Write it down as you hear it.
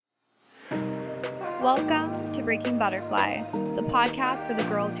Welcome to Breaking Butterfly, the podcast for the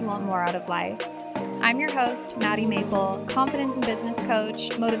girls who want more out of life. I'm your host, Maddie Maple, confidence and business coach,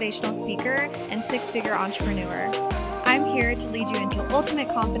 motivational speaker, and six-figure entrepreneur. I'm here to lead you into ultimate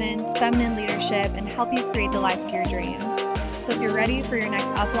confidence, feminine leadership, and help you create the life of your dreams. So if you're ready for your next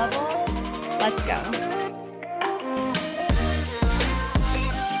up level, let's go.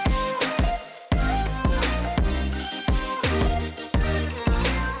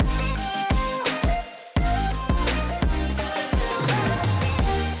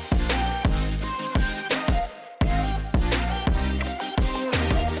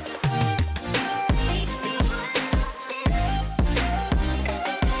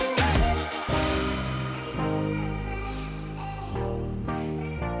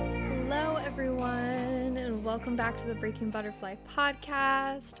 Welcome back to the Breaking Butterfly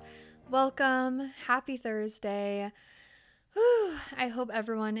podcast. Welcome. Happy Thursday. Whew. I hope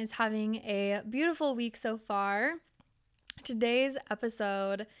everyone is having a beautiful week so far. Today's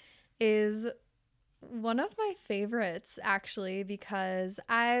episode is one of my favorites, actually, because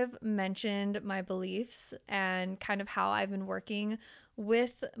I've mentioned my beliefs and kind of how I've been working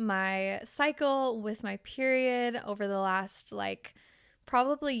with my cycle, with my period over the last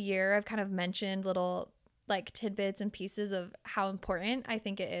probably year. I've kind of mentioned little tidbits and pieces of how important I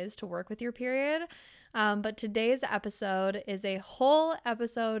think it is to work with your period. But today's episode is a whole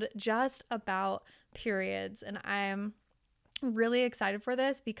episode just about periods. And I'm really excited for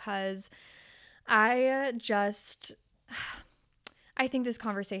this because I think this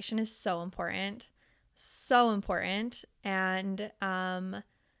conversation is so important. So important. And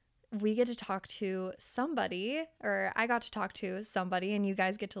we get to talk to somebody, or I got to talk to somebody, and you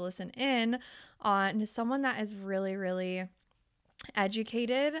guys get to listen in on someone that is really, really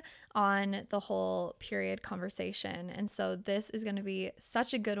educated on the whole period conversation. And so this is going to be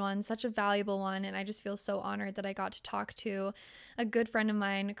such a good one, such a valuable one. And I just feel so honored that I got to talk to a good friend of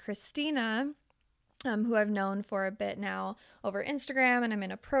mine, Christina, who I've known for a bit now over Instagram, and I'm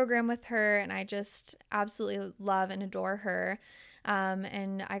in a program with her, and I just absolutely love and adore her.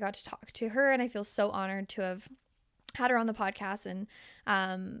 And I got to talk to her, and I feel so honored to have had her on the podcast and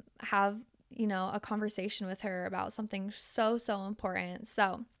have, a conversation with her about something so, so important.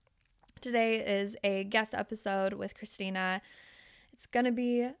 So today is a guest episode with Christina. It's going to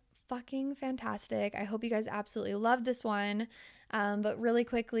be fucking fantastic. I hope you guys absolutely love this one. But really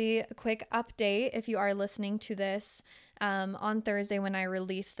quickly, a quick update if you are listening to this on Thursday when I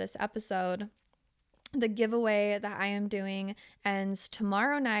release this episode. The giveaway that I am doing ends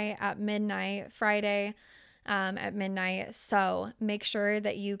tomorrow night at midnight, Friday at midnight. So make sure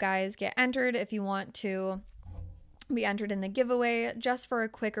that you guys get entered if you want to be entered in the giveaway. Just for a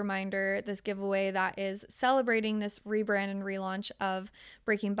quick reminder, this giveaway that is celebrating this rebrand and relaunch of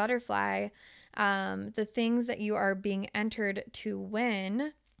Breaking Butterfly, the things that you are being entered to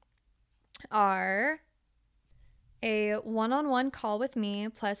win are a one-on-one call with me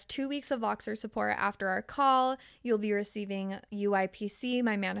plus 2 weeks of Voxer support after our call. You'll be receiving UIPC,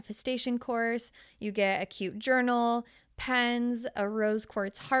 my manifestation course. You get a cute journal, pens, a rose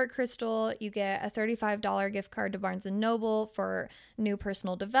quartz heart crystal. You get a $35 gift card to Barnes & Noble for new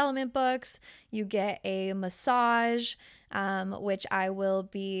personal development books. You get a massage, which I will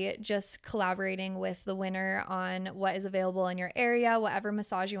be just collaborating with the winner on what is available in your area. Whatever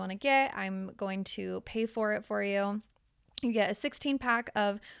massage you want to get, I'm going to pay for it for you. You get a 16-pack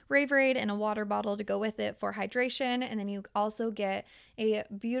of Raverade and a water bottle to go with it for hydration. And then you also get a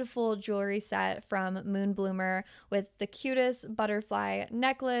beautiful jewelry set from Moon Bloomer with the cutest butterfly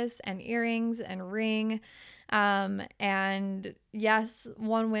necklace and earrings and ring. And yes,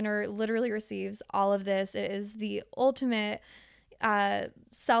 one winner literally receives all of this. It is the ultimate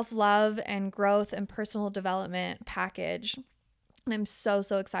self-love and growth and personal development package. And I'm so,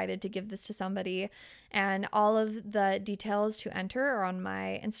 so excited to give this to somebody. And all of the details to enter are on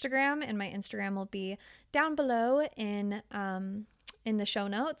my Instagram, and my Instagram will be down below in the show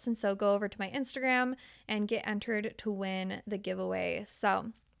notes. And so go over to my Instagram and get entered to win the giveaway.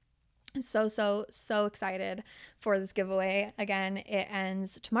 So excited for this giveaway. Again, it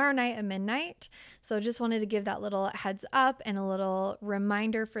ends tomorrow night at midnight. So just wanted to give that little heads up and a little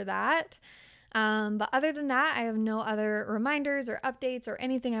reminder for that. But other than that, I have no other reminders or updates or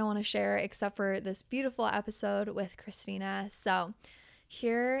anything I want to share except for this beautiful episode with Christina. So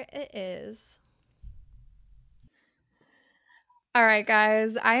here it is. All right,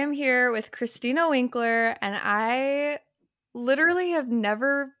 guys, I am here with Christina Winkler, and I literally have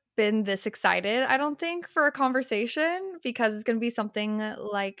never been this excited, I don't think, for a conversation, because it's going to be something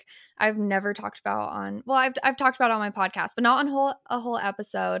like I've never talked about on, well, I've talked about on my podcast, but not on a whole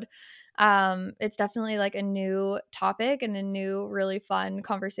episode. It's definitely like a new topic and a new really fun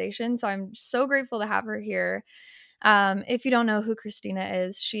conversation. So I'm so grateful to have her here. If you don't know who Christina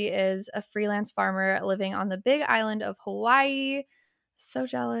is, she is a freelance farmer living on the big island of Hawaii. So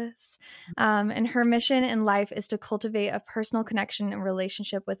jealous. And her mission in life is to cultivate a personal connection and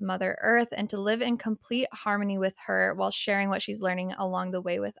relationship with Mother Earth and to live in complete harmony with her while sharing what she's learning along the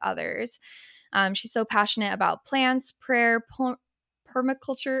way with others. She's so passionate about plants, prayer,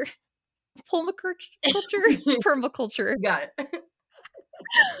 permaculture, permaculture. Got it.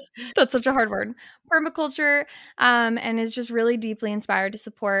 That's such a hard word. Permaculture, and is just really deeply inspired to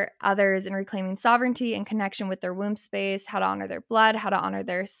support others in reclaiming sovereignty and connection with their womb space, how to honor their blood, how to honor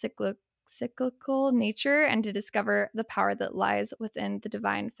their cyclical nature, and to discover the power that lies within the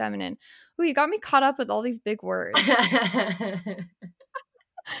divine feminine. Ooh, you got me caught up with all these big words.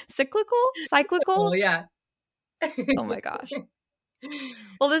 Cyclical? Oh, yeah. Oh my gosh.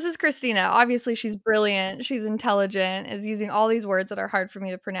 Well, this is Christina. Obviously, she's brilliant. She's intelligent, is using all these words that are hard for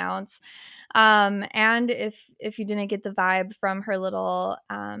me to pronounce. And if you didn't get the vibe from her little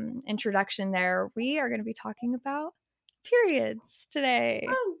introduction there, we are going to be talking about periods today.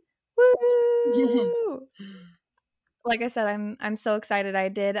 Woo! Like I said, I'm so excited. I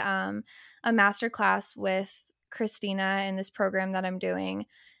did a master class with Christina in this program that I'm doing.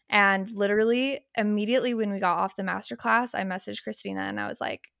 And literally immediately when we got off the masterclass, I messaged Christina and I was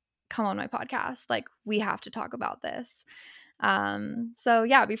like, come on my podcast. Like, we have to talk about this. So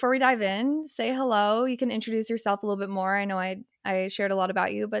yeah, before we dive in, say hello. You can introduce yourself a little bit more. I know I shared a lot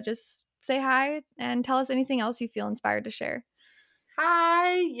about you, but just say hi and tell us anything else you feel inspired to share.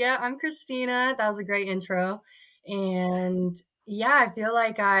 Hi. Yeah, I'm Christina. That was a great intro. And yeah, I feel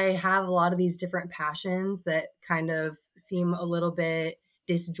like I have a lot of these different passions that kind of seem a little bit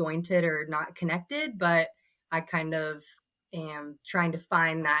disjointed or not connected, but I kind of am trying to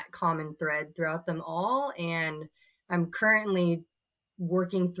find that common thread throughout them all. And I'm currently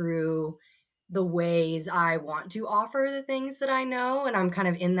working through the ways I want to offer the things that I know. And I'm kind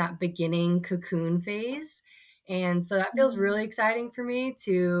of in that beginning cocoon phase. And so that feels really exciting for me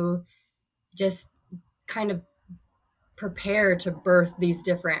to just kind of prepare to birth these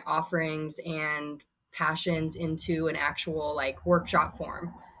different offerings and passions into an actual like workshop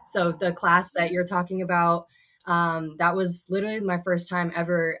form. So the class that you're talking about, that was literally my first time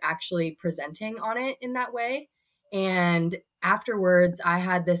ever actually presenting on it in that way. And afterwards, I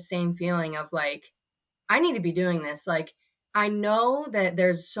had this same feeling of like, I need to be doing this. Like, I know that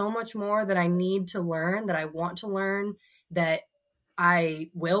there's so much more that I need to learn, that I want to learn, that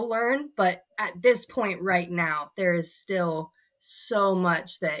I will learn. But at this point right now, there is still so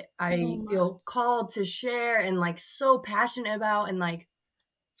much that I feel called to share and like so passionate about. And like,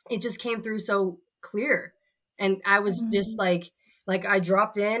 it just came through so clear. And I was just like I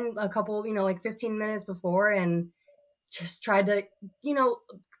dropped in a couple, like 15 minutes before and just tried to,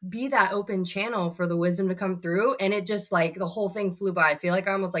 be that open channel for the wisdom to come through. And it just like the whole thing flew by. I feel like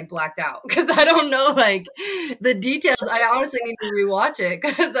I almost like blacked out because I don't know like the details. I honestly need to rewatch it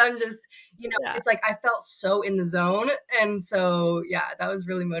because I'm just, it's like I felt so in the zone. And so, yeah, that was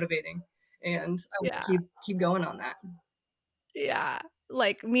really motivating. And I want to keep going on that. Yeah.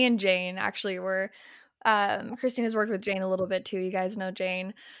 Like me and Jane actually were Christina's worked with Jane a little bit too. You guys know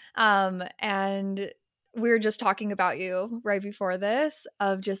Jane. And we were just talking about you right before this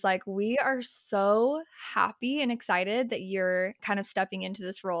of just like, we are so happy and excited that you're kind of stepping into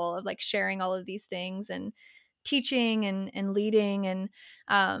this role of like sharing all of these things and teaching and leading. And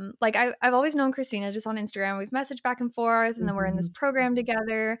like I've always known Christina just on Instagram. We've messaged back and forth and then we're in this program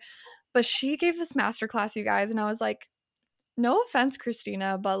together. But she gave this masterclass, you guys, and I was like, no offense,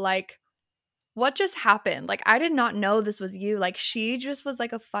 Christina, but like, what just happened? Like, I did not know this was you. Like, she just was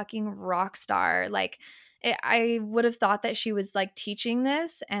like a fucking rock star. Like, I would have thought that she was like teaching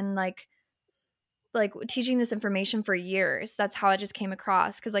this and like teaching this information for years. That's how it just came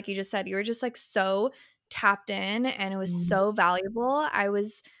across. Cause like you just said, you were just like so tapped in and it was so valuable. I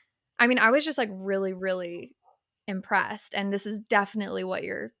was just like really, really impressed. And this is definitely what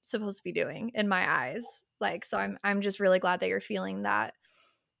you're supposed to be doing in my eyes. Like, so I'm just really glad that you're feeling that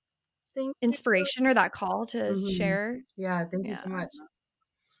inspiration or that call to share. Yeah, thank you so much.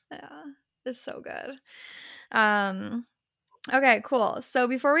 Yeah, it's so good. Okay, cool. So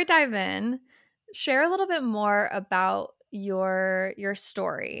before we dive in, share a little bit more about your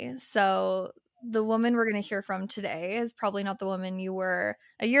story. So the woman we're going to hear from today is probably not the woman you were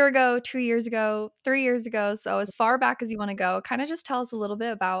a year ago, 2 years ago, 3 years ago. So, as far back as you want to go, kind of just tell us a little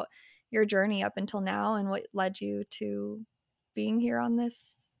bit about your journey up until now and what led you to being here on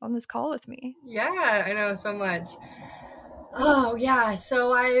this call with me. Yeah, I know so much. Oh, yeah.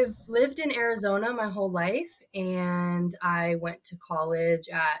 So I've lived in Arizona my whole life, and I went to college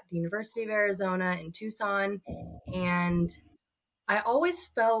at the University of Arizona in Tucson. And I always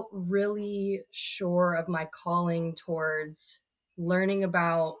felt really sure of my calling towards learning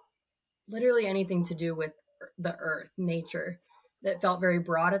about literally anything to do with the earth, nature. That felt very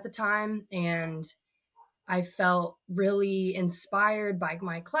broad at the time. And I felt really inspired by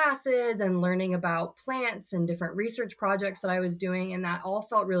my classes and learning about plants and different research projects that I was doing. And that all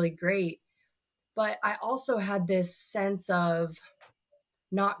felt really great. But I also had this sense of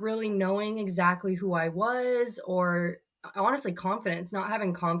not really knowing exactly who I was, or honestly confidence, not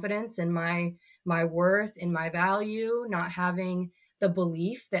having confidence in my worth, in my value, not having the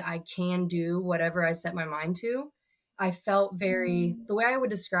belief that I can do whatever I set my mind to. I felt very, the way I would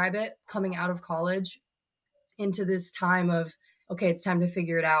describe it, coming out of college into this time of, okay, it's time to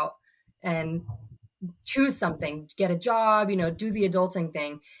figure it out and choose something, get a job, do the adulting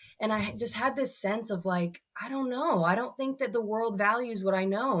thing. And I just had this sense of like, I don't know. I don't think that the world values what I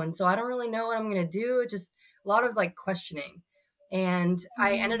know. And so I don't really know what I'm going to do. Just a lot of like questioning. And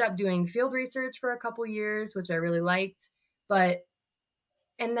I ended up doing field research for a couple years, which I really liked.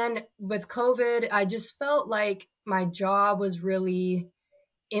 And then with COVID, I just felt like my job was really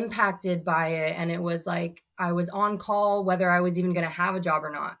impacted by it. And it was like I was on call whether I was even going to have a job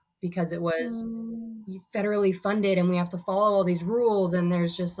or not, because it was federally funded and we have to follow all these rules. And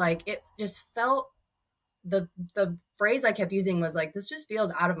there's just like, it just felt, the phrase I kept using was like, this just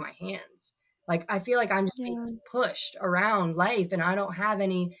feels out of my hands. Like, I feel like I'm just being pushed around life and I don't have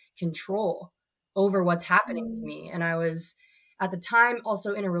any control over what's happening to me. And I was at the time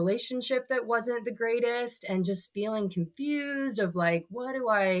also in a relationship that wasn't the greatest, and just feeling confused of like, what do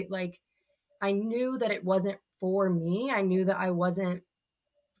I like? I knew that it wasn't for me. I knew that I wasn't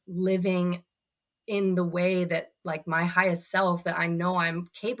living in the way that like my highest self that I know I'm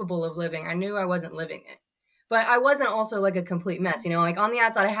capable of living. I knew I wasn't living it. But I wasn't also like a complete mess, like on the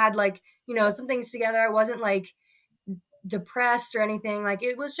outside I had like, some things together. I wasn't like depressed or anything. Like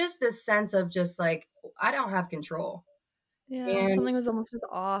it was just this sense of just like, I don't have control. Yeah, And something was almost just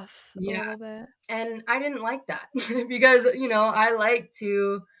off a yeah, little bit. and I didn't like that because, I like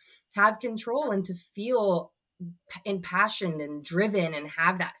to have control and to feel impassioned and driven and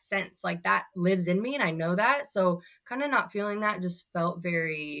have that sense like that lives in me. And I know that. So kind of not feeling that just felt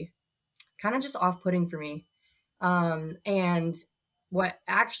very kind of just off-putting for me. And what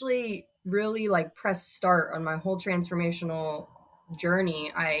actually really like pressed start on my whole transformational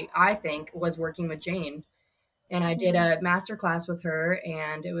journey, I think, was working with Jane. And I did a master class with her,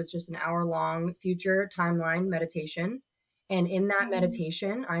 and it was just an hour-long future timeline meditation. And in that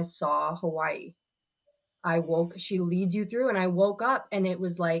meditation, I saw Hawaii. She leads you through, and I woke up and it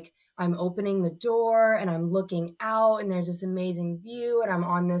was like, I'm opening the door and I'm looking out and there's this amazing view and I'm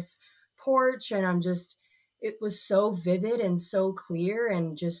on this porch and it was so vivid and so clear,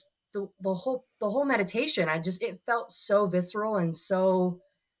 and just the whole meditation, it felt so visceral and so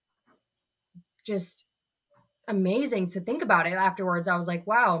just amazing to think about it afterwards. I was like,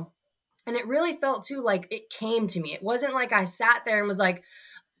 wow. And it really felt too like it came to me. It wasn't like I sat there and was like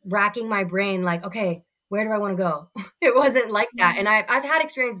racking my brain, like, okay, where do I want to go? It wasn't like that. And I've had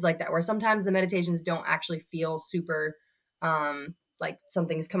experiences like that where sometimes the meditations don't actually feel super like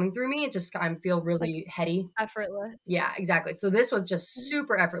something's coming through me. It just, I feel really like heady. Effortless. Yeah, exactly. So this was just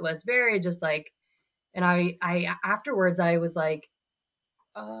super effortless, very just like, and I afterwards I was like,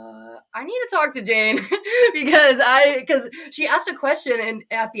 I need to talk to Jane because she asked a question, and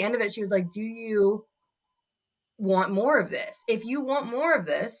at the end of it, she was like, do you want more of this? If you want more of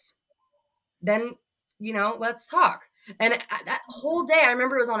this, then, let's talk. And that whole day, I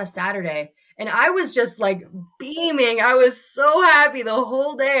remember it was on a Saturday, and I was just like beaming. I was so happy the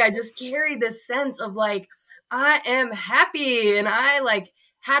whole day. I just carried this sense of like, I am happy. And I like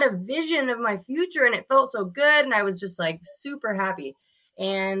had a vision of my future, and it felt so good. And I was just like super happy.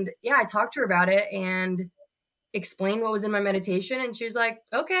 And yeah, I talked to her about it and explained what was in my meditation. And she was like,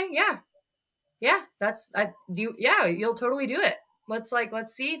 okay, yeah, you'll totally do it. Let's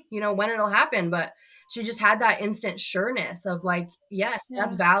see, when it'll happen. But she just had that instant sureness of like, yes,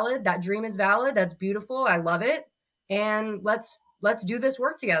 that's valid. That dream is valid. That's beautiful. I love it. And let's do this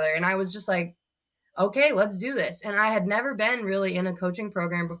work together. And I was just like, okay, let's do this. And I had never been really in a coaching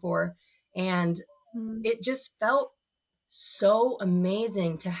program before. And it just felt so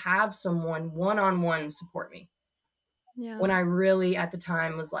amazing to have someone one-on-one support me. Yeah. When I really at the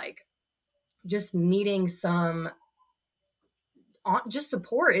time was like just needing some just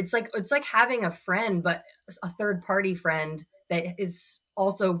support. It's like having a friend, but a third party friend that is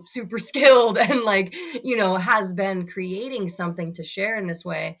also super skilled and like, you know, has been creating something to share in this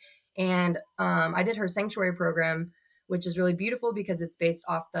way. And I did her sanctuary program, which is really beautiful because it's based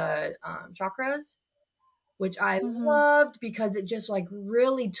off the chakras, which I loved because it just like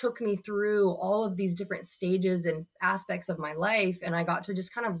really took me through all of these different stages and aspects of my life. And I got to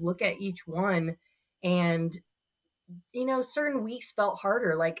just kind of look at each one. And, you know, certain weeks felt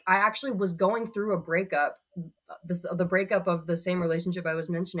harder. Like I actually was going through a breakup, the breakup of the same relationship I was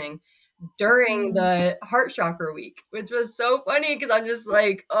mentioning during the heart chakra week, which was so funny because I'm just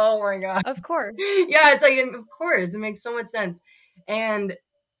like, oh my God. Of course. Yeah, it's like, of course, it makes so much sense. And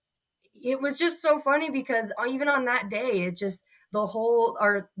it was just so funny because even on that day, it just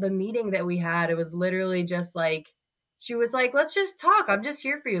the meeting that we had, it was literally just like she was like, let's just talk. I'm just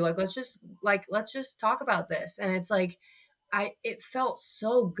here for you. Like let's just talk about this. And it's like it felt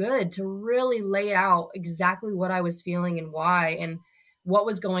so good to really lay out exactly what I was feeling and why and what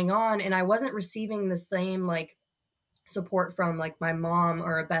was going on. And I wasn't receiving the same like support from like my mom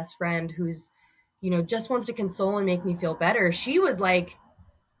or a best friend who's, you know, just wants to console and make me feel better. She was like,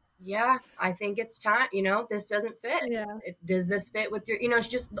 yeah, I think it's time, you know, this doesn't fit. Yeah. Does this fit with your, you know, it's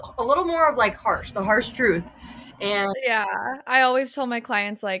just a little more of like the harsh truth. And Yeah. I always tell my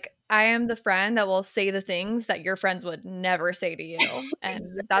clients, like, I am the friend that will say the things that your friends would never say to you. And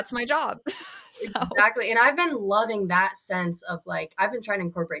that's my job. exactly. And I've been loving that sense of like, I've been trying to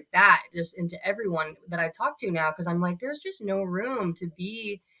incorporate that just into everyone that I talk to now. Cause I'm like, there's just no room to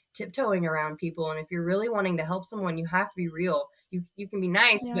be tiptoeing around people. And if you're really wanting to help someone, you have to be real. You can be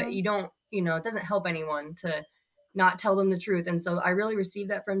nice, Yeah. but you don't, you know, it doesn't help anyone to not tell them the truth. And so I really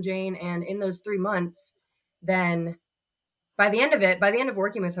received that from Jane. And in those 3 months, then by the end of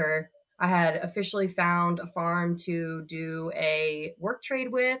working with her, I had officially found a farm to do a work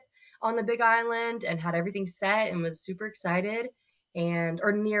trade with on the Big Island and had everything set and was super excited. And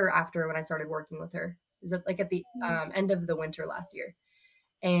or near after when I started working with her, is it like at the end of the winter last year.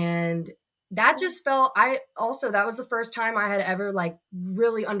 And that just felt, that was the first time I had ever like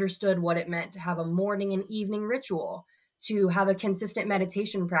really understood what it meant to have a morning and evening ritual, to have a consistent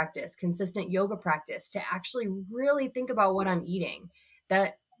meditation practice, consistent yoga practice, to actually really think about what I'm eating.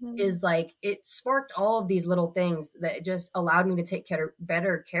 That is like, it sparked all of these little things that just allowed me to take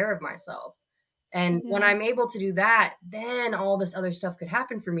better care of myself. And when I'm able to do that, then all this other stuff could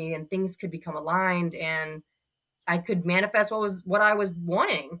happen for me and things could become aligned and I could manifest what I was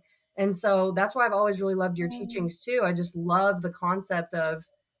wanting. And so that's why I've always really loved your teachings too. I just love the concept of,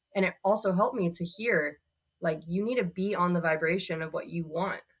 and it also helped me to hear, like, you need to be on the vibration of what you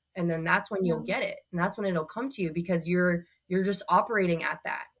want. And then that's when you'll get it. And that's when it'll come to you because you're just operating at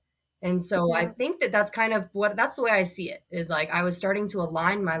that. And so I think that's kind of that's the way I see it, is like I was starting to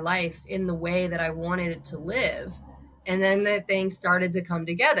align my life in the way that I wanted it to live. And then the things started to come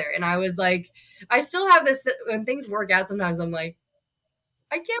together. And I was like, I still have this, when things work out, sometimes I'm like,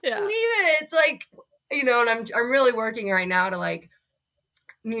 I can't believe it. It's like, you know, and I'm really working right now to like,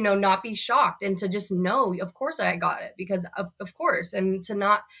 you know, not be shocked and to just know, of course I got it because of course, and to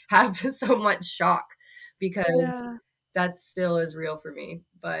not have so much shock because that still is real for me.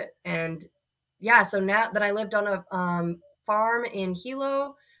 But, and yeah, so now that I lived on a farm in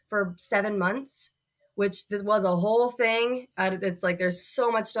Hilo for 7 months, which this was a whole thing. It's like there's so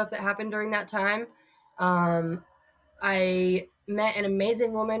much stuff that happened during that time. I met an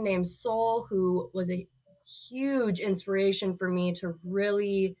amazing woman named Sol, who was a huge inspiration for me to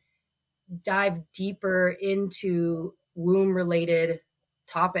really dive deeper into womb related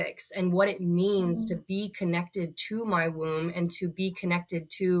topics and what it means to be connected to my womb and to be connected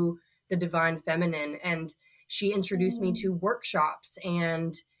to the divine feminine. And she introduced me to workshops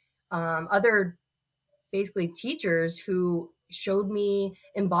and other basically teachers who showed me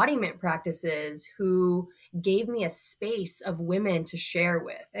embodiment practices, who gave me a space of women to share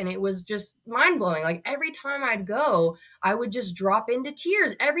with. And it was just mind blowing. Like every time I'd go, I would just drop into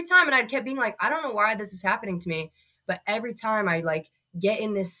tears every time. And I kept being like, I don't know why this is happening to me. But every time I like get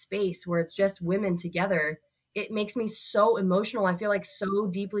in this space where it's just women together, it makes me so emotional. I feel like so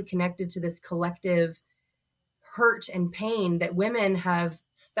deeply connected to this collective hurt and pain that women have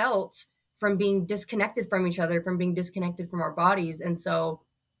felt from being disconnected from each other, from being disconnected from our bodies. And so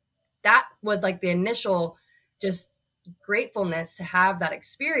that was like the initial just gratefulness to have that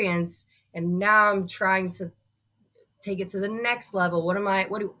experience. And now I'm trying to take it to the next level? What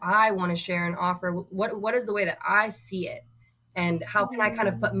do I want to share and offer? What is the way that I see it? And how can I kind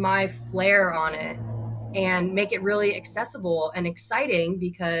of put my flair on it and make it really accessible and exciting,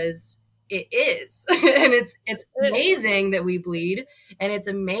 because it is. And it's amazing that we bleed, and it's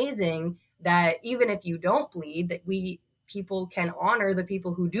amazing that even if you don't bleed, that people can honor the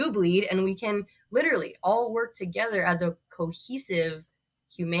people who do bleed, and we can literally all work together as a cohesive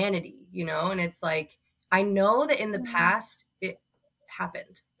humanity, and it's like, I know that in the past it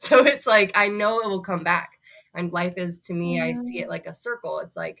happened. So it's like, I know it will come back. And life is, to me, I see it like a circle.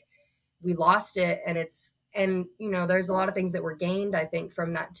 It's like we lost it, and there's a lot of things that were gained, I think,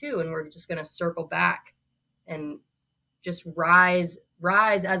 from that too. And we're just going to circle back and just rise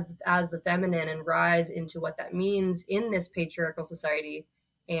as the feminine, and rise into what that means in this patriarchal society,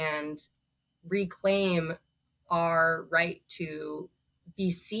 and reclaim our right to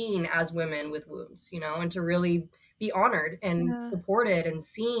be seen as women with wombs, and to really be honored and supported and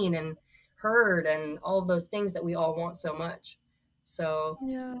seen and heard, and all of those things that we all want so much. So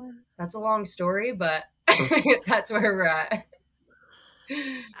that's a long story, but that's where we're at.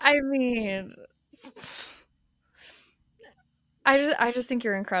 I mean, I just think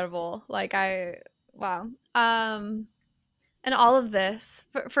you're incredible. Like, wow. And all of this,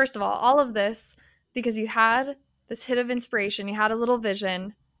 first of all of this, because you had this hit of inspiration, you had a little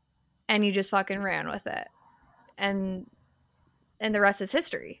vision, and you just fucking ran with it. And the rest is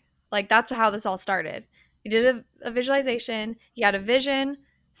history. Like, that's how this all started. You did a visualization, you had a vision,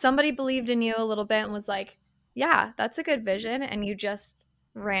 somebody believed in you a little bit and was like, yeah, that's a good vision, and you just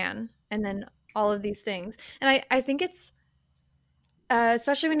ran. And then all of these things. And I think it's,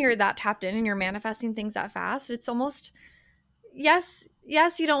 especially when you're that tapped in and you're manifesting things that fast, it's almost, yes,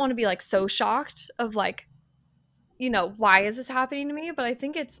 you don't want to be like so shocked of like, why is this happening to me? But I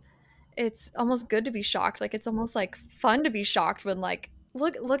think it's almost good to be shocked. Like, it's almost like fun to be shocked when, like,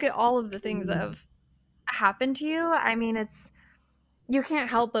 look at all of the things that have happened to you. I mean, you can't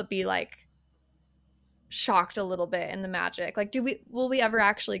help but be like shocked a little bit in the magic. Like, will we ever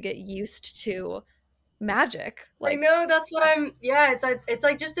actually get used to magic? Like, I know, that's what it's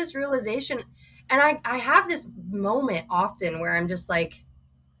like just this realization. And I have this moment often where I'm just like,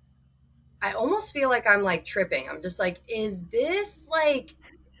 I almost feel like I'm like tripping. I'm just like, is this like,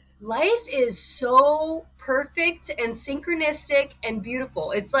 life is so perfect and synchronistic and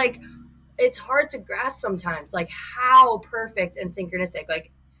beautiful. It's like, it's hard to grasp sometimes, like how perfect and synchronistic.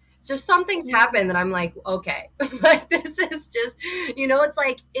 Like, it's just some things happen that I'm like, okay, like this is just,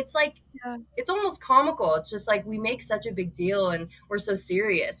 it's almost comical. It's just like we make such a big deal and we're so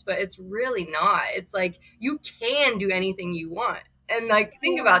serious, but it's really not. It's like you can do anything you want. And like,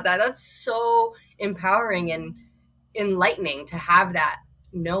 think about that. That's so empowering and enlightening to have that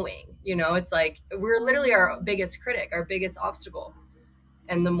knowing. It's like we're literally our biggest critic, our biggest obstacle.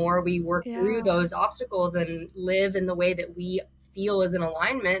 And the more we work through those obstacles and live in the way that we feel is in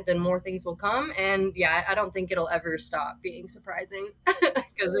alignment, then more things will come. And I don't think it'll ever stop being surprising.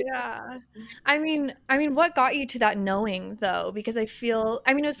 I mean, what got you to that knowing though? Because I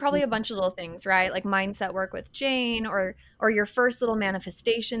mean, it was probably a bunch of little things, right? Like mindset work with Jane, or your first little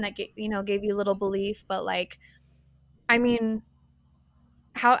manifestation that gave you a little belief. But like, I mean,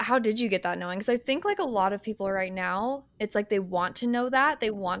 how did you get that knowing? Because I think like a lot of people right now, it's like they want to know that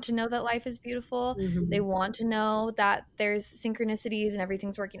life is beautiful. They want to know that there's synchronicities and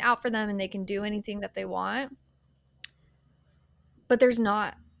everything's working out for them and they can do anything that they want, but there's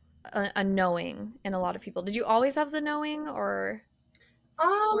not a knowing in a lot of people. Did you always have the knowing, or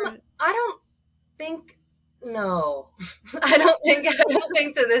I don't think, no. I don't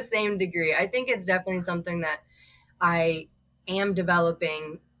think to the same degree. I think it's definitely something that I am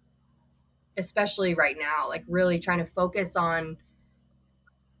developing, especially right now, like really trying to focus on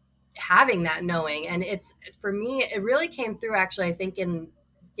having that knowing. And it's, for me, it really came through actually, I think in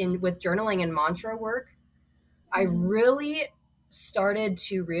with journaling and mantra work. I really started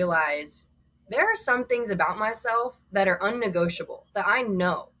to realize there are some things about myself that are unnegotiable, that I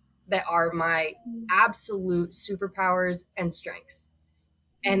know that are my absolute superpowers and strengths.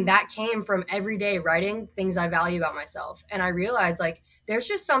 And that came from every day writing things I value about myself. And I realized like, there's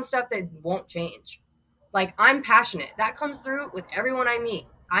just some stuff that won't change. Like, I'm passionate. That comes through with everyone I meet.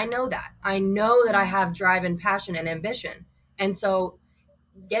 I know that. I know that I have drive and passion and ambition. And so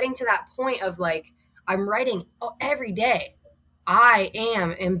getting to that point of like, I'm writing every day. I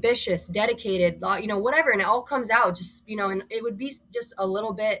am ambitious, dedicated, whatever. And it all comes out just, and it would be just a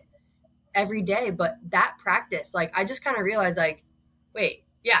little bit every day. But that practice, like, I just kind of realized like, wait,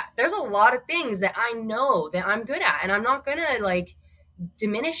 there's a lot of things that I know that I'm good at, and I'm not going to like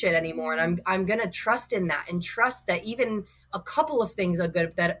diminish it anymore. And I'm going to trust in that, and trust that even a couple of things are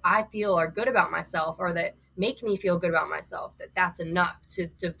good that I feel are good about myself, or that make me feel good about myself, that's enough to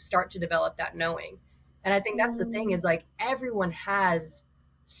start to develop that knowing. And I think that's the thing, is like everyone has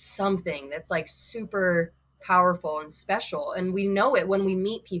something that's like super powerful and special. And we know it when we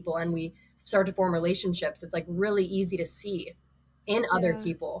meet people and we start to form relationships. It's like really easy to see in other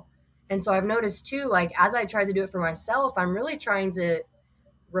people. And so I've noticed too, like as I try to do it for myself, I'm really trying to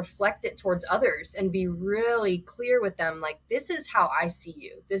reflect it towards others and be really clear with them, like, this is how I see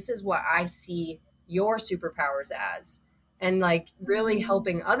you, this is what I see your superpowers as, and like really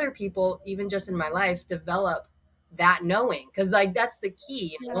helping other people, even just in my life, develop that knowing, because like that's the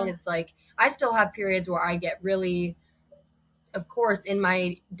key, you know. And it's like I still have periods where I get really, of course, in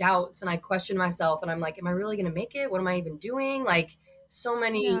my doubts, and I question myself, and I'm like, am I really going to make it? What am I even doing? Like, so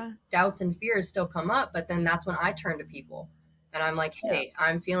many doubts and fears still come up. But then that's when I turn to people and I'm like, hey,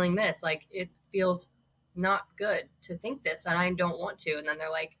 I'm feeling this. Like, it feels not good to think this, and I don't want to. And then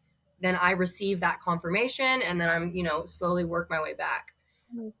they're like, then I receive that confirmation, and then I'm, slowly work my way back.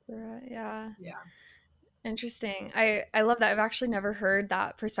 Yeah. Interesting. I love that. I've actually never heard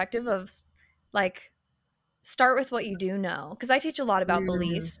that perspective of like, start with what you do know, because I teach a lot about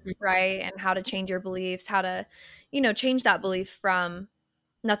beliefs, right? And how to change your beliefs, how to, change that belief from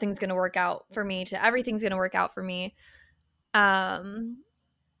nothing's going to work out for me to everything's going to work out for me. But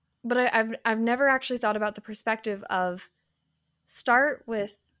I've never actually thought about the perspective of start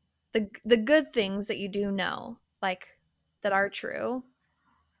with the good things that you do know, like that are true,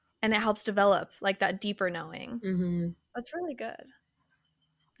 and it helps develop like that deeper knowing. That's really good.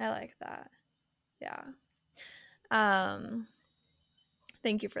 I like that. Yeah.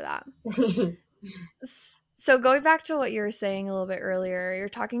 Thank you for that. So going back to what you were saying a little bit earlier, you're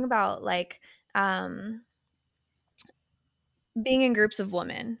talking about like being in groups of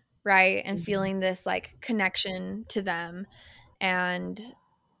women, right? And feeling this like connection to them, and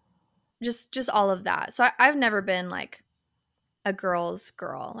just all of that. So I've never been like a girl's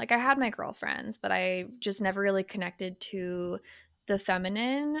girl. Like I had my girlfriends, but I just never really connected to the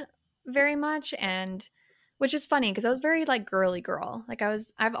feminine very much. And which is funny because I was very like girly girl. Like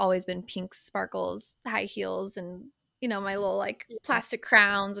I've always been pink sparkles, high heels, and my little like plastic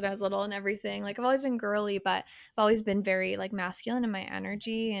crowns when I was little and everything. Like I've always been girly, but I've always been very like masculine in my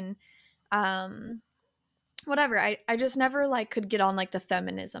energy, and whatever. I just never like could get on like the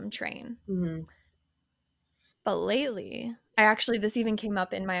feminism train. But lately, this even came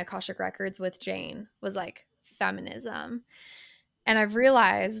up in my Akashic Records with Jane, was like feminism. And I've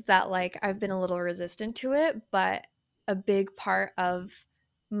realized that like I've been a little resistant to it, but a big part of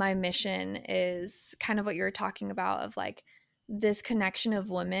my mission is kind of what you were talking about, of like this connection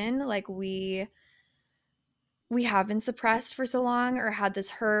of women. Like we have been suppressed for so long, or had this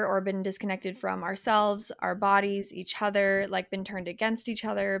hurt, or been disconnected from ourselves, our bodies, each other, like been turned against each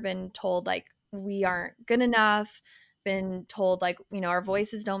other, been told like we aren't good enough, been told like, our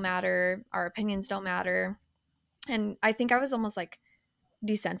voices don't matter, our opinions don't matter. And I think I was almost like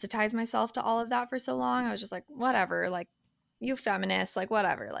desensitized myself to all of that for so long. I was just like, whatever, like, you feminists, like,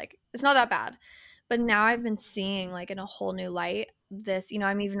 whatever, like, it's not that bad. But now I've been seeing like in a whole new light this,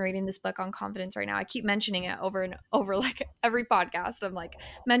 I'm even reading this book on confidence right now. I keep mentioning it over and over, like every podcast I'm like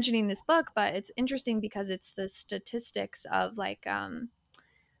mentioning this book, but it's interesting because it's the statistics of like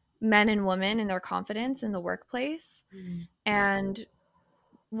men and women and their confidence in the workplace. And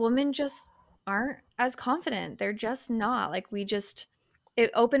women just aren't as confident. They're just not. Like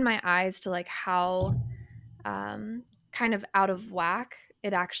it opened my eyes to like how kind of out of whack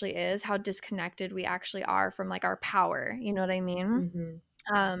it actually is, how disconnected we actually are from like our power. You know what I mean?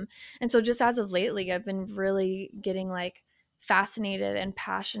 And so just as of lately, I've been really getting like fascinated and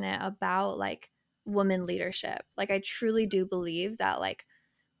passionate about like woman leadership. Like I truly do believe that like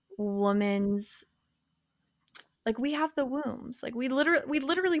women's, like we have the wombs, like we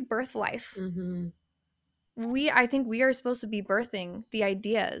literally birth life. I think we are supposed to be birthing the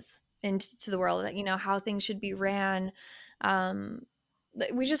ideas into the world, how things should be ran.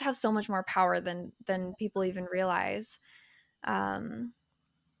 We just have so much more power than people even realize. I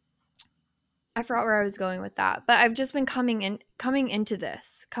forgot where I was going with that, but I've just been coming into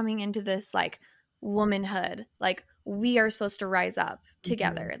this like womanhood. Like we are supposed to rise up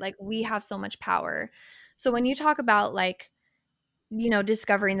together. Like we have so much power. So when you talk about like,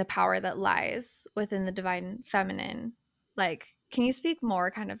 discovering the power that lies within the divine feminine, like, can you speak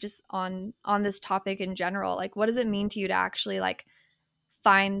more kind of just on this topic in general? Like, what does it mean to you to actually like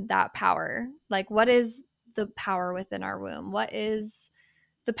find that power? Like, what is the power within our womb? What is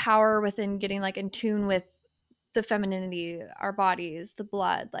the power within getting like in tune with the femininity, our bodies, the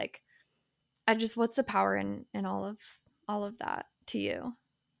blood, like I just what's the power in all of that to you?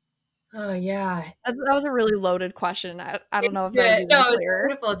 Oh yeah. That was a really loaded question. I don't It's know if that was good. even No, it's clear.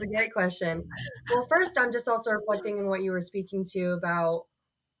 beautiful. It's a great question. Well, first, I'm just also reflecting on what you were speaking to about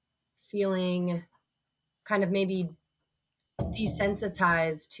feeling kind of maybe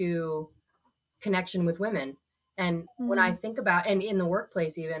desensitized to connection with women. And when I Mhm. think about, and in the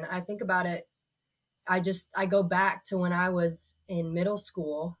workplace, even, I think about it, I go back to when I was in middle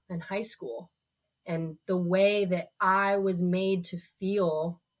school and high school and the way that I was made to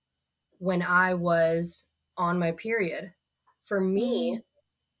feel when I was on my period. For me, Mhm.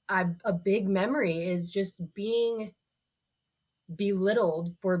 a big memory is just being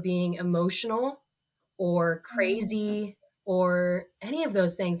belittled for being emotional or Mhm. crazy or any of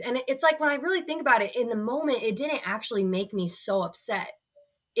those things. And it's like when I really think about it in the moment, it didn't actually make me so upset.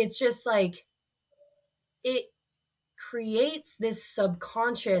 It's just like it creates this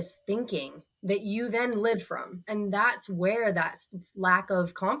subconscious thinking that you then live from. And that's where that lack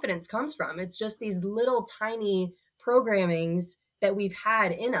of confidence comes from. It's just these little tiny programmings that we've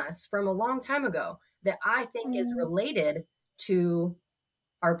had in us from a long time ago that I think is Mhm. related to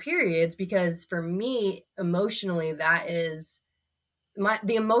our periods. Because for me, emotionally, that is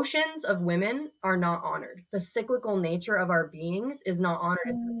the emotions of women are not honored. The cyclical nature of our beings is not honored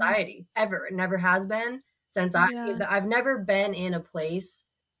in Mhm. society ever. It never has been since Yeah. I've never been in a place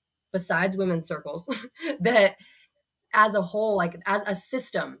besides women's circles that as a whole, like as a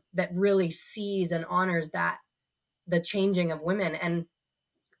system that really sees and honors that the changing of women. And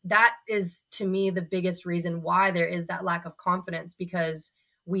that is to me the biggest reason why there is that lack of confidence, because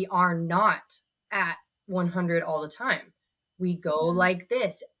we are not at 100 all the time. We go Yeah. like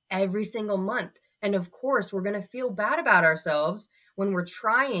this every single month. And of course, we're going to feel bad about ourselves when we're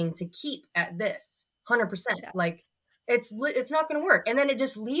trying to keep at this 100%. Like Yes. it's not going to work. And then it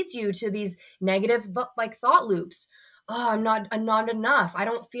just leads you to these negative like thought loops. Oh, I'm not enough. I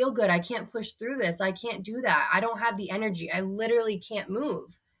don't feel good. I can't push through this. I can't do that. I don't have the energy. I literally can't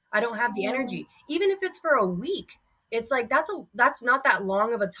move. I don't have the Yeah. energy. Even if it's for a week, it's like that's not that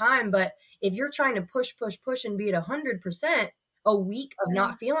long of a time. But if you're trying to push and be at 100%, a week of Yeah.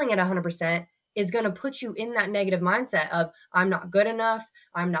 not feeling at 100% is going to put you in that negative mindset of I'm not good enough,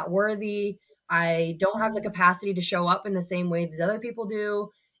 I'm not worthy, I don't have the Mhm. capacity to show up in the same way these other people do.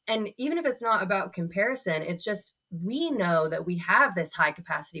 And even if it's not about comparison, it's just we know that we have this high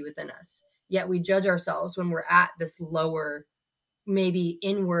capacity within us. Yet we judge ourselves when we're at this lower, maybe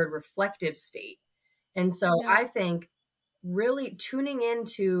inward reflective state. And so Yeah. I think really tuning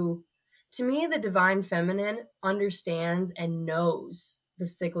into, to me, the divine feminine understands and knows the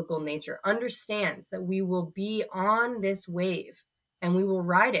cyclical nature, understands that we will be on this wave and we will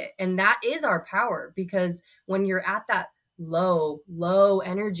ride it. And that is our power, because when you're at that low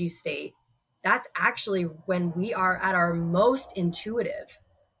energy state, that's actually when we are at our most intuitive,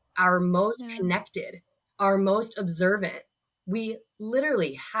 our most Yeah. connected, our most observant. We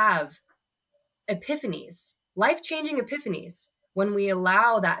literally have epiphanies, life changing epiphanies, when we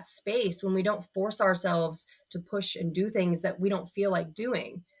allow that space, when we don't force ourselves to push and do things that we don't feel like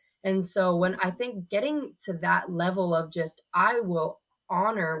doing. And so, when I think getting to that level of just, I will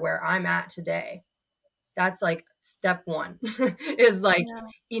honor where I'm at today, that's like step one is like, Yeah.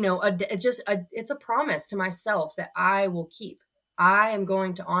 it's a promise to myself that I will keep. I am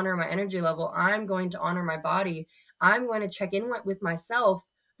going to honor my energy level. I'm going to honor my body. I'm going to check in with myself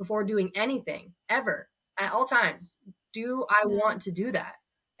before doing anything ever at all times. Do I Yeah. want to do that?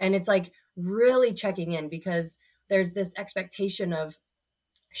 And it's like really checking in, because there's this expectation of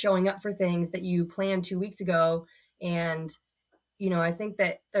showing up for things that you planned 2 weeks ago. And I think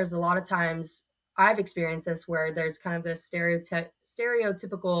that there's a lot of times I've experienced this where there's kind of this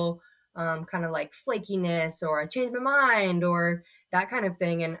stereotypical kind of like flakiness, or I changed my mind, or that kind of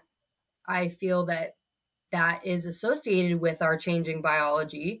thing. And I feel that that is associated with our changing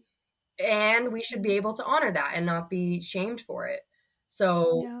biology, and we should be able to honor that and not be shamed for it.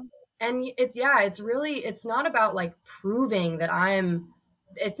 So, Yeah. and it's really, it's not about like proving that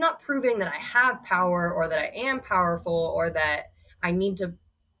it's not proving that I have power or that I am powerful or that I need to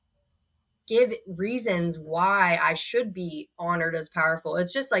give reasons why I should be honored as powerful.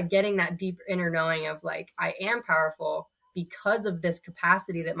 It's just like getting that deep inner knowing of like, I am powerful because of this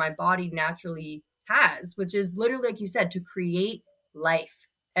capacity that my body naturally has, which is literally, like you said, to create life.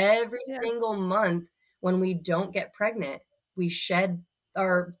 Every Yeah. single month, when we don't get pregnant, we shed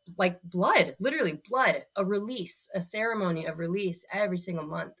our like blood, literally blood, a release, a ceremony of release every single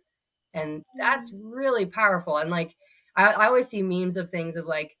month. And that's Mm. really powerful. And like, I always see memes of things of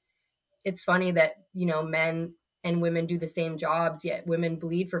like, it's funny that men and women do the same jobs, yet women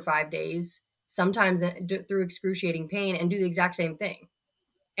bleed for 5 days, sometimes through excruciating pain, and do the exact same thing,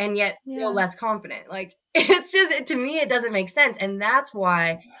 and yet feel Yeah. less confident. Like, it's just, to me, it doesn't make sense. And that's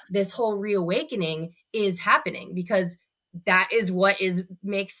why this whole reawakening is happening, because that is what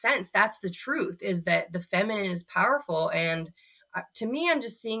makes sense. That's the truth, is that the feminine is powerful. And to me, I'm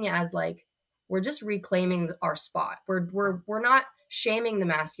just seeing it as like, we're just reclaiming our spot. We're not shaming the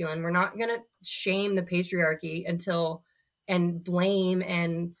masculine. We're not going to shame the patriarchy and blame,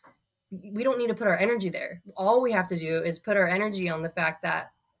 and we don't need to put our energy there. All we have to do is put our energy on the fact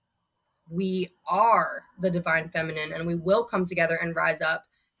that we are the divine feminine, and we will come together and rise up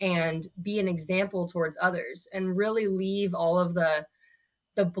and be an example towards others, and really leave all of the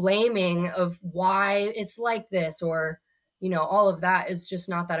blaming of why it's like this, or all of that is just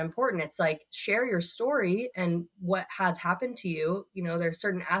not that important. It's like, share your story and what has happened to you. There's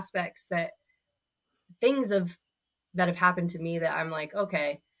certain aspects things that have happened to me that I'm like,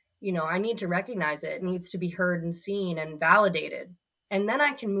 okay, I need to recognize it. It needs to be heard and seen and validated. And then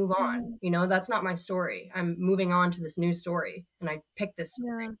I can move on. That's not my story. I'm moving on to this new story, and I picked this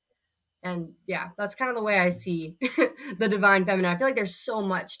story. Yeah. And yeah, that's kind of the way I see the divine feminine. I feel like there's so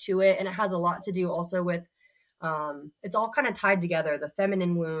much to it, and it has a lot to do also with, it's all kind of tied together: the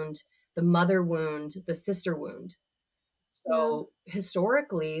feminine wound, the mother wound, the sister wound. So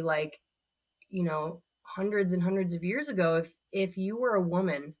historically, like, hundreds and hundreds of years ago, if you were a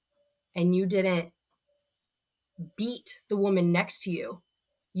woman and you didn't beat the woman next to you,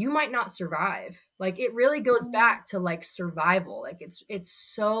 you might not survive. Like, it really goes back to like survival. Like, it's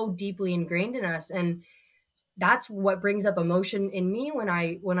so deeply ingrained in us, and that's what brings up emotion in me when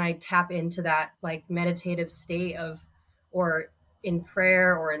I tap into that like meditative state of, or in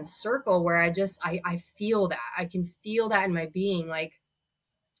prayer or in circle, where I feel that. I can feel that in my being. Like,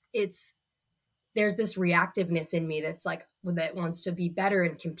 there's this reactiveness in me that's like, that wants to be better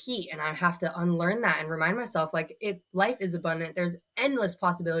and compete, and I have to unlearn that and remind myself, like, life is abundant. There's endless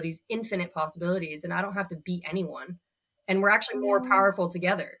possibilities, infinite possibilities, and I don't have to beat anyone, and we're actually more powerful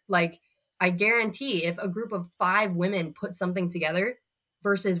together. Like, I guarantee if a group of 5 women put something together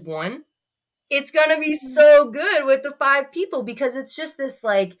versus one, it's gonna be so good with the 5 people, because it's just this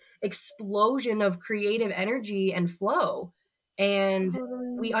like explosion of creative energy and flow, and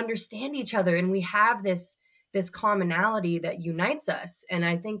we understand each other, and we have this commonality that unites us. And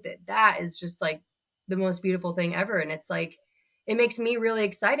I think that is just like the most beautiful thing ever. And it's like, it makes me really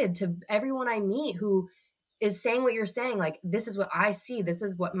excited to everyone I meet who is saying what you're saying. Like, this is what I see. This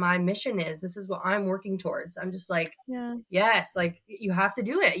is what my mission is. This is what I'm working towards. I'm just like, yes, like, you have to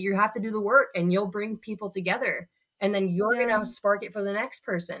do it. You have to do the work, and you'll bring people together, and then you're going to spark it for the next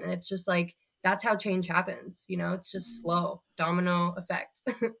person. And it's just like, that's how change happens. It's just slow domino effect.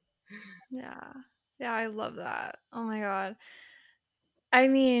 Yeah. I love that. Oh my God. I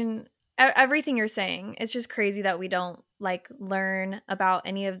mean, everything you're saying, it's just crazy that we don't like learn about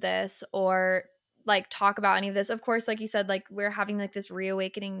any of this, or like talk about any of this. Of course, like you said, like, we're having like this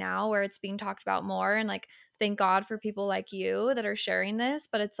reawakening now where it's being talked about more, and like, thank God for people like you that are sharing this.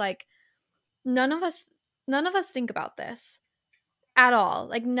 But it's like, none of us think about this at all.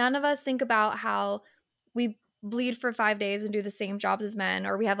 Like, none of us think about how we bleed for 5 days and do the same jobs as men,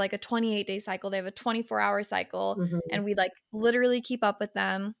 or we have like a 28-day cycle, they have a 24-hour cycle, and we like literally keep up with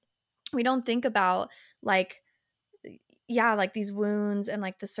them. We don't think about like, like these wounds and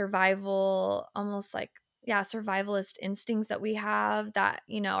like the survival, almost like, survivalist instincts that we have that,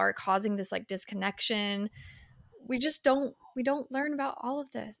 are causing this like disconnection. We don't learn about all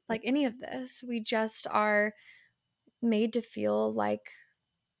of this, like any of this. We just are made to feel like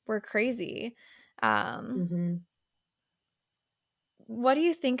we're crazy. What do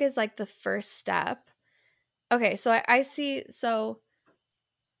you think is like the first step? Okay, so I see, so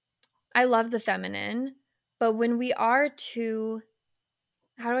I love the feminine, but when we are too,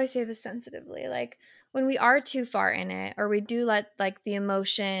 how do I say this sensitively? Like, when we are too far in it, or we do let like the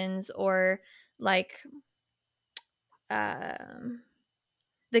emotions, or like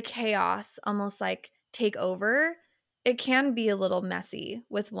the chaos almost like take over, it can be a little messy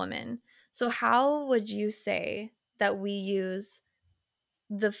with women. So how would you say that we use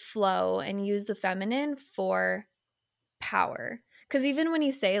the flow and use the feminine for power? Because even when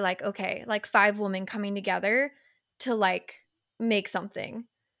you say like, okay, like 5 women coming together to like make something,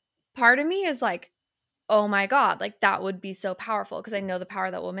 part of me is like, oh my God, like that would be so powerful, because I know the power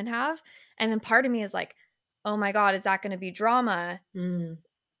that women have. And then part of me is like, oh my God, is that going to be drama?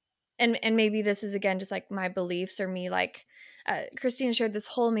 And maybe this is again just like my beliefs, or me like, Christina shared this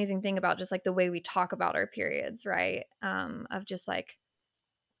whole amazing thing about just like the way we talk about our periods, right? Of just like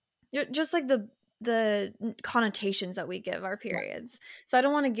the connotations that we give our periods. So I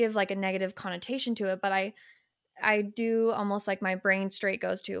don't want to give like a negative connotation to it, but I do almost like my brain straight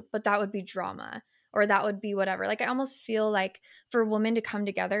goes to, but that would be drama or that would be whatever. Like I almost feel like for women to come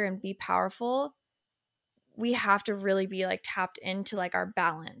together and be powerful, we have to really be like tapped into like our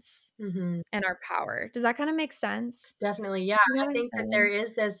balance Mm-hmm. and our power. Does that kind of make sense? Definitely. Yeah. You know I what I'm think that there saying?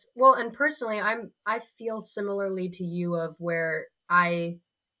 is this, well, and personally, I feel similarly to you of where I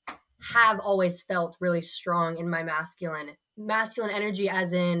have always felt really strong in my masculine energy,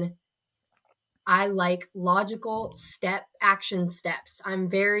 as in I like logical action steps. I'm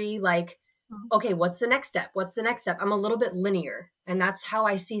very like, Oh, okay, what's the next step? What's the next step? I'm a little bit linear, and that's how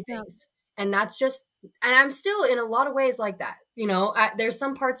I see yeah. things. And that's just, and I'm still in a lot of ways like that. You know, there's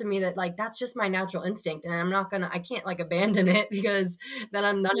some parts of me that like, that's just my natural instinct. And I can't like abandon it because then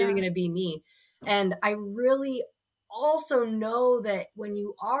I'm not even Yeah. going to be me. And I really also know that when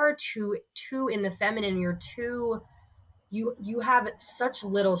you are too in the feminine, you're too you have such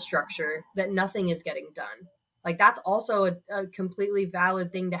little structure that nothing is getting done. Like that's also a completely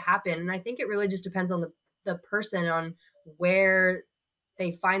valid thing to happen. And I think it really just depends on the person, on where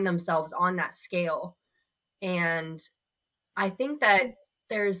they find themselves on that scale. And I think that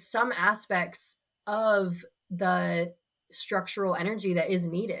there's some aspects of the structural energy that is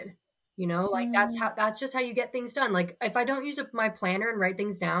needed. You know, like Mm, that's just how you get things done. Like if I don't use my planner and write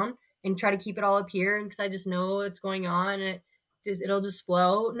things down and try to keep it all up here, and because I just know what's going on, it'll just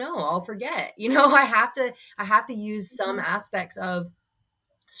flow. No, I'll forget. You know, I have to use some mhm. aspects of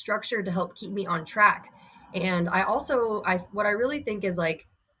structure to help keep me on track. And I what I really think is like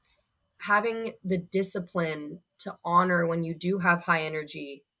having the discipline to honor when you do have high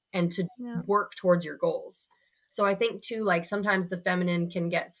energy and to Yeah. work towards your goals. So I think too, like sometimes the feminine can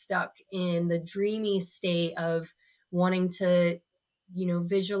get stuck in the dreamy state of wanting to,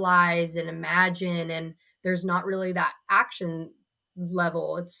 visualize and imagine, and there's not really that action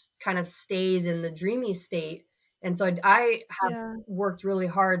level. It's kind of stays in the dreamy state. And so I have Yeah. worked really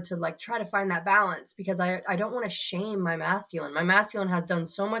hard to like try to find that balance, because I don't want to shame my masculine. My masculine has done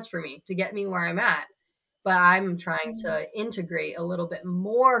so much for me to get me where I'm at, but I'm trying Mm, to integrate a little bit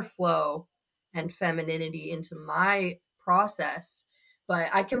more flow and femininity into my process. But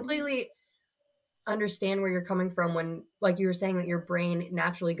I mm. completely understand where you're coming from when, like you were saying, that your brain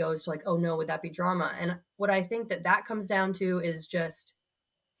naturally goes to like, oh no, would that be drama? And what I think that comes down to is just,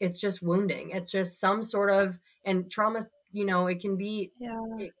 it's just wounding. It's just some sort of, and trauma, it can be, Yeah.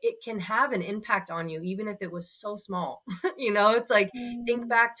 it can have an impact on you, even if it was so small. It's like, think Mm,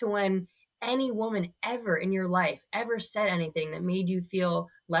 back to when any woman ever in your life ever said anything that made you feel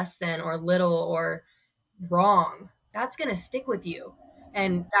less than or little or wrong. That's going to stick with you.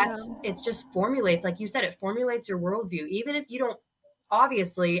 And yeah. it just formulates, like you said, it formulates your worldview. Even if you don't,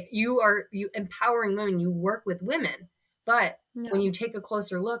 obviously, you empowering women, you work with women. But when Yeah. you take a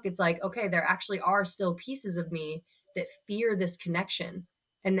closer look, it's like, okay, there actually are still pieces of me that fear this connection,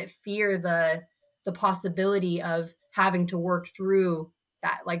 and that fear the possibility of having to work through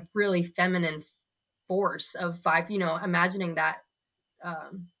that like really feminine force of five, imagining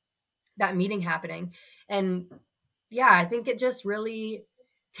um, that meeting happening. And yeah, I think it just really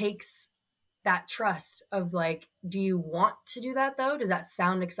takes that trust of like, do you want to do that though? Does that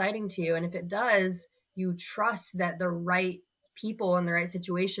sound exciting to you? And if it does, you trust that the right people in the right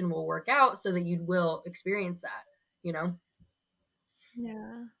situation will work out so that you will experience that, you know?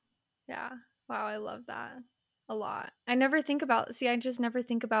 Yeah. Yeah. Wow, I love that a lot. I just never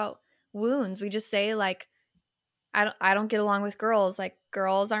think about wounds. We just say like I don't get along with girls. Like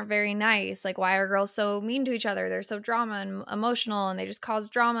girls aren't very nice. Like why are girls so mean to each other? They're so drama and emotional and they just cause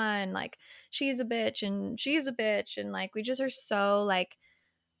drama and like she's a bitch and she's a bitch and like we just are so like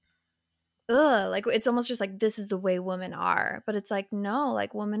ugh, like it's almost just like this is the way women are. But it's like no,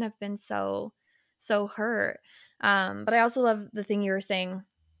 like women have been so hurt. But I also love the thing you were saying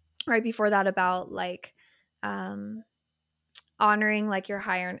right before that about like um honoring like your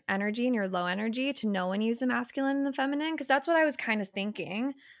higher energy and your low energy to know when you use the masculine and the feminine, because that's what I was kind of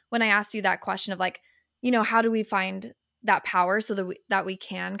thinking when I asked you that question of like, how do we find that power so that we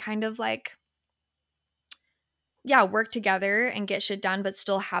can kind of like yeah, work together and get shit done but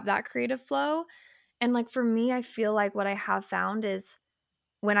still have that creative flow. And like for me, I feel like what I have found is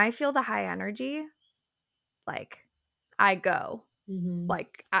when I feel the high energy, like I go, Mm-hmm.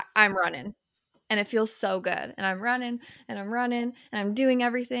 like I'm running and it feels so good and I'm running and I'm running and I'm doing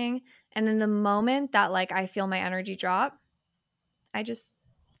everything, and then the moment that like I feel my energy drop, i just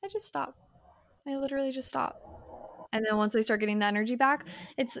I just stop. I literally just stop. And then once I start getting the energy back,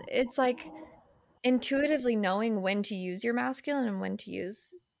 it's like intuitively knowing when to use your masculine and when to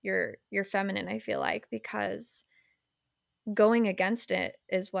use your feminine, I feel like, because going against it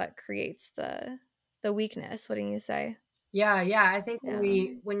is what creates the weakness. What do you say? Yeah, yeah. I think Yeah.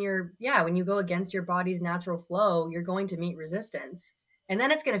 when you go against your body's natural flow, you're going to meet resistance. And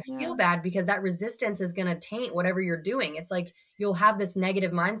then it's going to Yeah. feel bad because that resistance is going to taint whatever you're doing. It's like you'll have this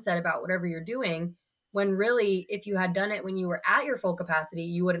negative mindset about whatever you're doing when really if you had done it when you were at your full capacity,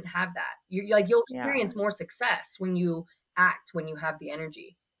 you wouldn't have that. You'll Yeah. experience more success when you act when you have the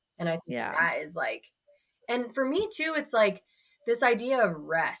energy. And I think Yeah. that is like, and for me too, it's like this idea of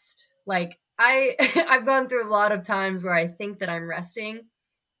rest. Like I I've gone through a lot of times where I think that I'm resting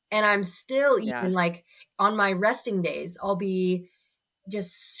and I'm still Yeah. even like on my resting days, I'll be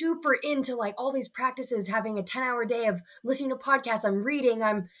just super into like all these practices, having a 10-hour day of listening to podcasts, I'm reading,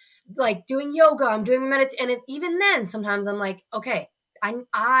 I'm like doing yoga, I'm doing meditation. And even then, sometimes I'm like, okay,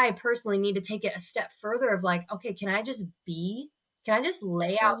 I personally need to take it a step further of like, okay, can I just be? Can I just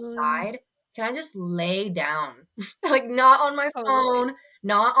lay Totally. outside? Can I just lay down? Like not on my Totally. phone,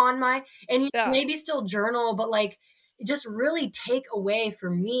 not on my, and Yeah. maybe still journal, but like just really take away for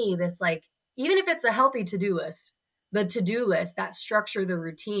me this like, even if it's a healthy to-do list, the to-do list, that structure, the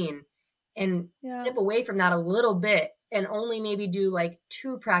routine, and Yeah. step away from that a little bit and only maybe do like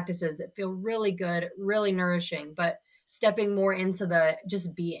 2 practices that feel really good, really nourishing, but stepping more into the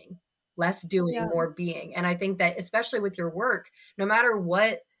just being, less doing, Yeah. more being. And I think that especially with your work, no matter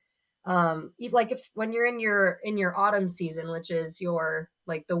what, like if when you're in your autumn season, which is your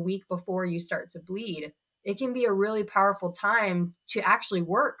like the week before you start to bleed, it can be a really powerful time to actually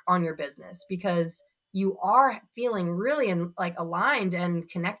work on your business because you are feeling really like aligned and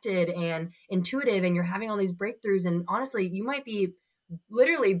connected and intuitive and you're having all these breakthroughs and honestly you might be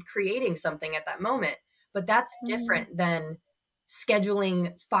literally creating something at that moment, but that's Mhm. different than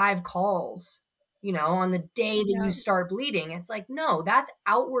scheduling 5 calls, on the day that you Yeah. start bleeding. It's like, no, that's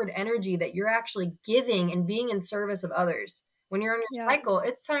outward energy that you're actually giving and being in service of others. When you're on your Yeah. cycle,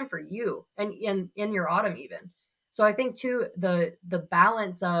 it's time for you and in your autumn even. So I think too the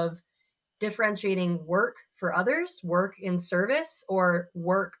balance of differentiating work for others, work in service, or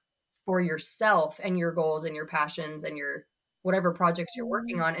work for yourself and your goals and your passions and your whatever projects you're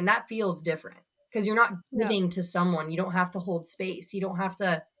working Mhm. on. And that feels different because you're not Yeah. giving to someone. You don't have to hold space. You don't have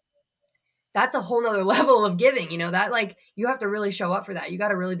to, that's a whole nother level of giving, that like you have to really show up for that. You got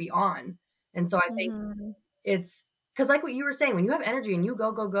to really be on. And so I think Mhm. it's because like what you were saying, when you have energy and you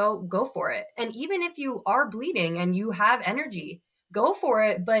go for it. And even if you are bleeding and you have energy, go for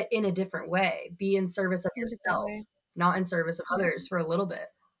it, but in a different way. Be in service of In a different yourself, way. not in service of Yeah. others for a little bit.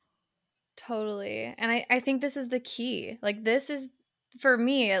 Totally. And I think this is the key. Like this is for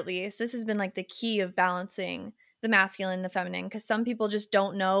me at least, this has been like the key of balancing the masculine and the feminine because some people just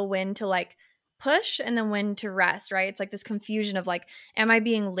don't know when to like push and then when to rest, right? It's like this confusion of like, am I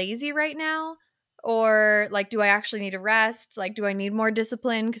being lazy right now? Or like, do I actually need to rest? Like, do I need more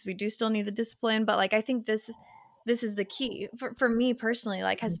discipline? Because we do still need the discipline. But like I think this is the key for me personally,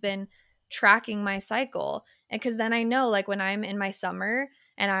 like has been tracking my cycle. And because then I know like when I'm in my summer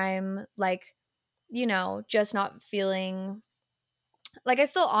and I'm like, just not feeling like I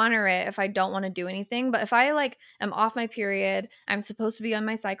still honor it if I don't want to do anything. But if I like am off my period, I'm supposed to be on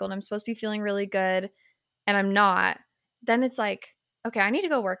my cycle and I'm supposed to be feeling really good and I'm not, then it's like, okay, I need to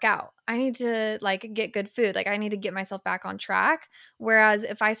go work out. I need to like get good food. Like I need to get myself back on track. Whereas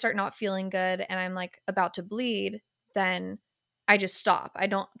if I start not feeling good and I'm like about to bleed, then I just stop. I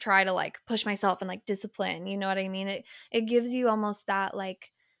don't try to like push myself and like discipline. You know what I mean? It gives you almost that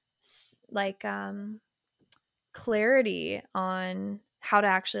like like clarity on how to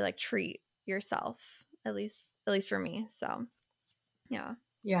actually like treat yourself, at least for me. So yeah,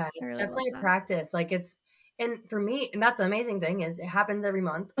 Yeah, I it's really love definitely a that. practice. Like it's, and for me, and that's the amazing thing is it happens every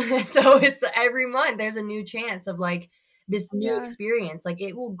month. So it's every month there's a new chance of like this new Yeah. experience. Like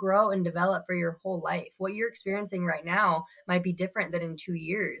it will grow and develop for your whole life. What you're experiencing right now might be different than in 2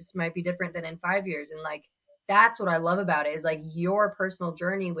 years, might be different than in 5 years. And like that's what I love about it is like your personal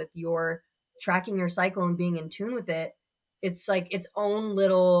journey with your tracking your cycle and being in tune with it. It's like its own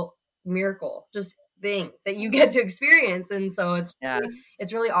little miracle, just thing that you get to experience. And so Yeah.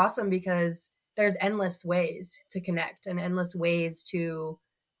 it's really awesome because there's endless ways to connect and endless ways to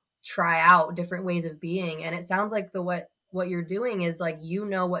try out different ways of being. And it sounds like the what you're doing is like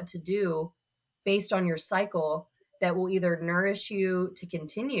what to do based on your cycle that will either nourish you to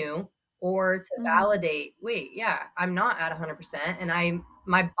continue or to Mhm. validate, wait, yeah, I'm not at 100% and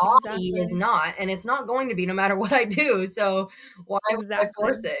my body is Exactly. not, and it's not going to be no matter what I do. So why would I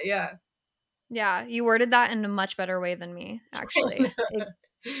force Exactly. it? Yeah. Yeah, you worded that in a much better way than me, actually.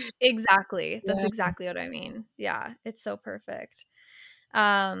 Exactly. That's Yeah. exactly what I mean. Yeah, it's so perfect.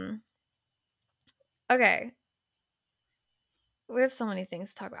 Um, okay. We have so many things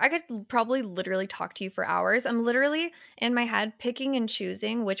to talk about. I could probably literally talk to you for hours. I'm literally in my head picking and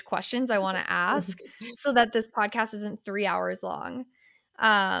choosing which questions I want to ask so that this podcast isn't 3 hours long.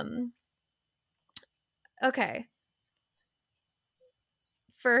 Um, okay.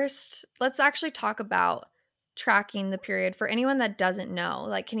 First, let's actually talk about tracking the period for anyone that doesn't know.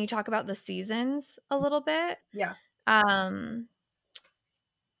 Like, can you talk about the seasons a little bit? Yeah. Um,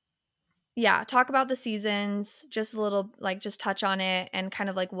 yeah, talk about the seasons, just a little, like, just touch on it and kind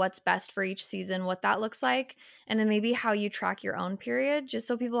of like what's best for each season, what that looks like, and then maybe how you track your own period, just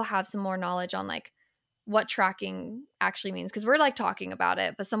so people have some more knowledge on like what tracking actually means. Because we're like talking about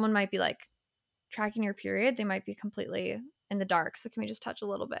it, but someone might be like, tracking your period, they might be completely in the dark. So, can we just touch a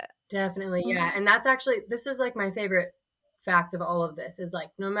little bit? Definitely. Yeah. And that's actually, this is like my favorite fact of all of this is like,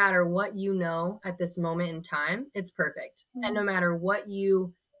 no matter what you know at this moment in time, it's perfect. And no matter what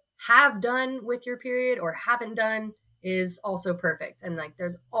you have done with your period or haven't done is also perfect. And like,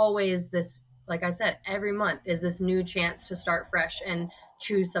 there's always this, like I said, every month is this new chance to start fresh and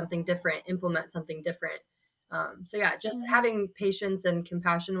choose something different, implement something different. So yeah, just having patience and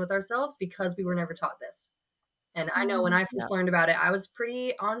compassion with ourselves because we were never taught this. And I know when I first learned about it, I was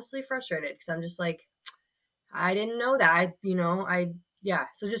pretty honestly frustrated because I'm just like, I didn't know that. Yeah.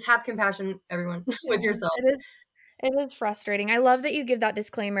 So just have compassion, everyone, with yourself. It is frustrating. I love that you give that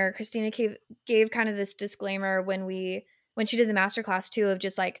disclaimer. Christina gave kind of this disclaimer when she did the masterclass too, of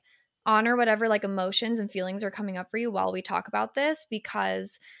just like honor whatever like emotions and feelings are coming up for you while we talk about this,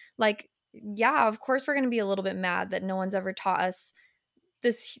 because like, yeah, of course we're going to be a little bit mad that no one's ever taught us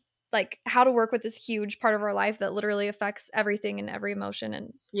this, like how to work with this huge part of our life that literally affects everything and every emotion.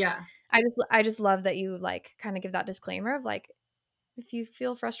 And Yeah. I just love that you like kind of give that disclaimer of like, if you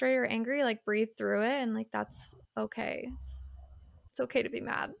feel frustrated or angry, like breathe through it and like that's okay. It's okay to be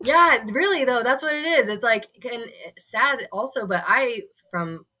mad. Yeah, really though, that's what it is. It's like, and sad also, but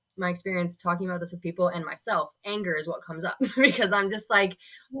from my experience talking about this with people and myself, anger is what comes up because I'm just like,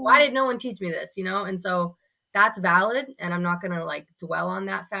 why did no one teach me this? And so that's valid. And I'm not going to like dwell on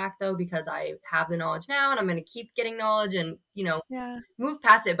that fact though, because I have the knowledge now and I'm going to keep getting knowledge and, move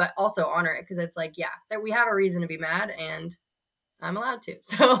past it, but also honor it. Cause it's like, yeah, that we have a reason to be mad and I'm allowed to.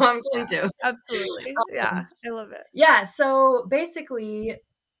 So I'm going to. Absolutely. Yeah. I love it. Yeah. So basically,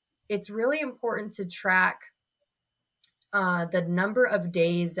 it's really important to track the number of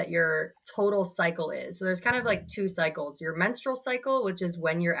days that your total cycle is. So there's kind of like 2 cycles. Your menstrual cycle, which is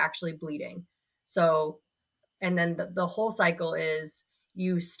when you're actually bleeding. So, and then the whole cycle is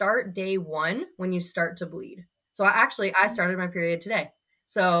you start day 1 when you start to bleed. So I started my period today.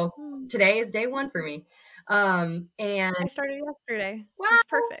 So today is day 1 for me. And I started yesterday. Wow, it's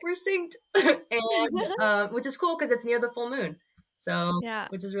perfect. We're synced. And which is cool because it's near the full moon. So yeah,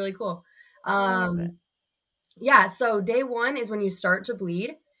 which is really cool. Yeah, so day 1 is when you start to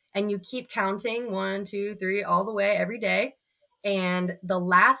bleed and you keep counting 1, 2, 3 all the way every day. And the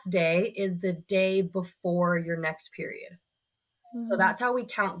last day is the day before your next period. So that's how we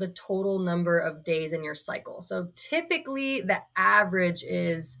count the total number of days in your cycle. So typically the average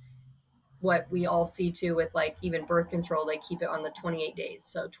is what we all see too with like even birth control, they keep it on the 28 days.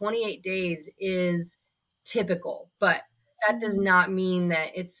 So 28 days is typical, but that does not mean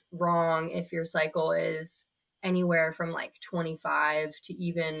that it's wrong if your cycle is anywhere from like 25 to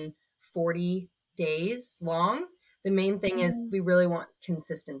even 40 days long. The main thing is we really want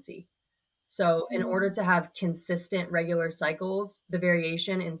consistency. So in order to have consistent regular cycles, the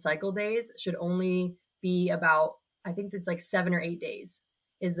variation in cycle days should only be about, I think it's like 7 or 8 days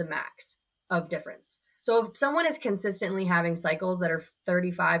is the max of difference. So if someone is consistently having cycles that are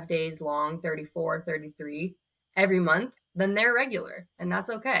 35 days long, 34, 33 every month, then they're regular and that's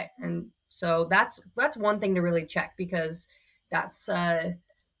okay. And so that's one thing to really check because that's a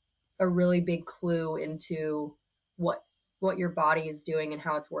really big clue into what your body is doing and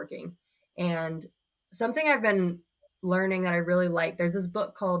how it's working. And something I've been learning that I really like, there's this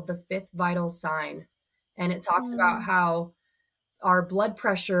book called The Fifth Vital Sign, and it talks about how our blood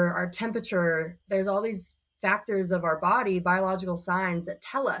pressure, our temperature, there's all these factors of our body, biological signs that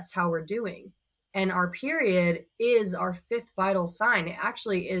tell us how we're doing. And our period is our 5th vital sign. It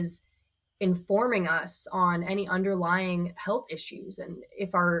actually is informing us on any underlying health issues. And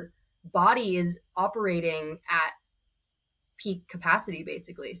if our body is operating at peak capacity,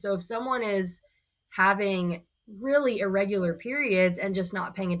 basically. So if someone is having really irregular periods and just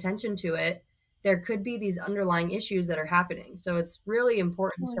not paying attention to it, there could be these underlying issues that are happening. So it's really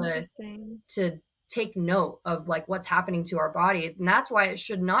important to take note of like what's happening to our body. And that's why it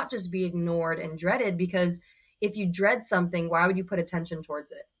should not just be ignored and dreaded, because if you dread something, why would you put attention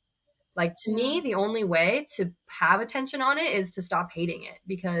towards it? Like, to me, the only way to have attention on it is to stop hating it,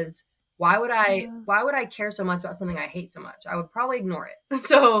 because why would I care so much about something I hate so much? I would probably ignore it.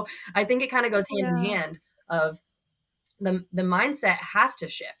 So I think it kind of goes hand in hand of the mindset has to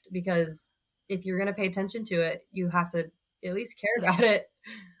shift, because if you're going to pay attention to it, you have to at least care about it.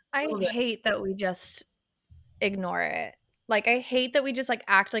 I hate that we just ignore it. Like, I hate that we just like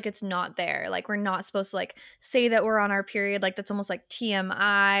act like it's not there. Like, we're not supposed to like say that we're on our period. Like, that's almost like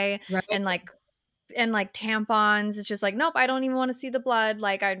TMI. Right. And like tampons, it's just like, nope, I don't even want to see the blood.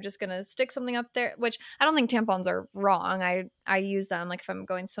 Like, I'm just gonna stick something up there, which I don't think tampons are wrong. I use them like if I'm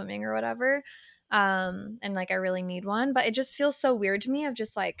going swimming or whatever, and like I really need one, but it just feels so weird to me of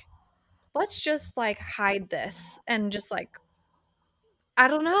just like, let's just like hide this and just like, I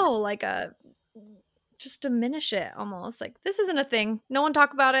don't know, like just diminish it almost. Like, this isn't a thing, no one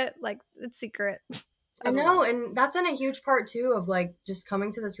talk about it, like it's secret. I know, and that's been a huge part too of like just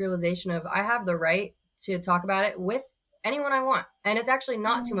coming to this realization of I have the right to talk about it with anyone I want. And it's actually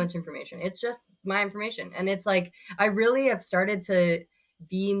not too much information. It's just my information. And it's like I really have started to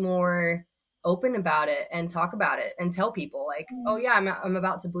be more open about it and talk about it and tell people like, oh yeah, I'm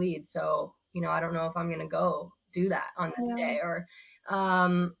about to bleed. So, you know, I don't know if I'm going to go do that on this day, or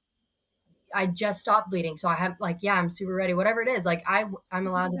I just stopped bleeding. So I have like, yeah, I'm super ready, whatever it is. Like I'm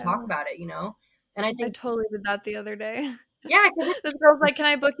allowed to talk about it, you know? And I think I totally did that the other day. Yeah. This girl's like, can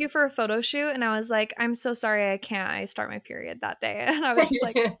I book you for a photo shoot? And I was like, I'm so sorry, I can't. I start my period that day. And I was just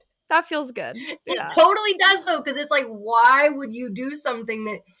like, that feels good. It totally does though, because it's like, why would you do something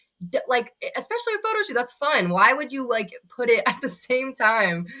that, like, especially a photo shoot, that's fun. Why would you like put it at the same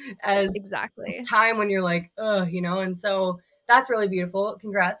time as this time when you're like, you know? And so that's really beautiful.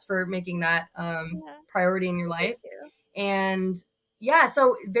 Congrats for making that priority in your life. And yeah,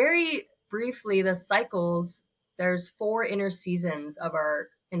 so very briefly, the cycles, there's 4 inner seasons of our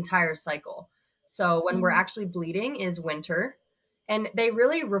entire cycle. So when we're actually bleeding is winter, and they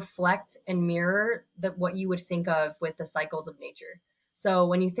really reflect and mirror what you would think of with the cycles of nature. So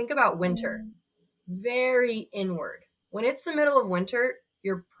when you think about winter, very inward. When it's the middle of winter,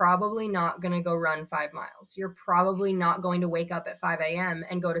 you're probably not going to go run 5 miles. You're probably not going to wake up at 5 a.m.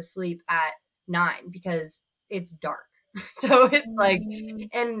 and go to sleep at 9 because it's dark. So it's like,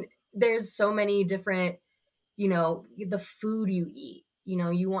 and there's so many different, you know, the food you eat, you know,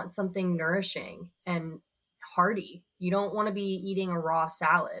 you want something nourishing and hearty. You don't want to be eating a raw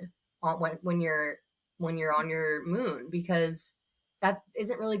salad when you're on your moon, because that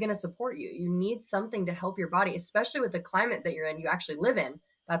isn't really going to support you. You need something to help your body, especially with the climate that you're in, you actually live in.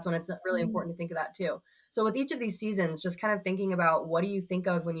 That's when it's really important to think of that too. So with each of these seasons, just kind of thinking about, what do you think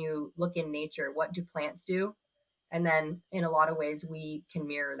of when you look in nature? What do plants do? And then in a lot of ways, we can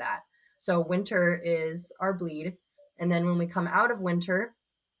mirror that. So winter is our bleed. And then when we come out of winter,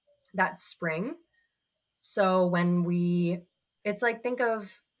 that's spring. So when it's like, think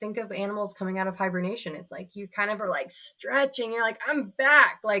of animals coming out of hibernation. It's like you kind of are like stretching. You're like, I'm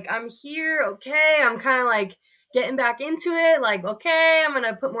back. Like, I'm here. Okay. I'm kind of like getting back into it. Like, okay, I'm going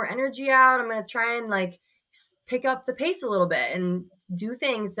to put more energy out. I'm going to try and like pick up the pace a little bit and do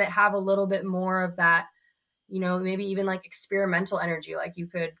things that have a little bit more of that, you know, maybe even like experimental energy. Like you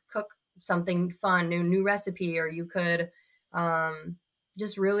could cook something fun, new recipe, or you could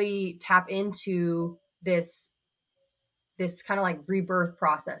just really tap into this kind of like rebirth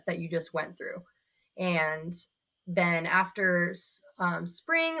process that you just went through. And then after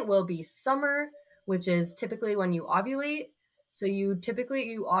spring will be summer, which is typically when you ovulate. So you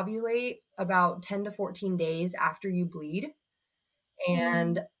ovulate about 10 to 14 days after you bleed.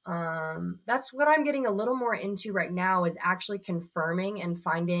 And that's what I'm getting a little more into right now, is actually confirming and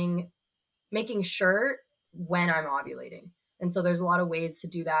making sure when I'm ovulating. And so there's a lot of ways to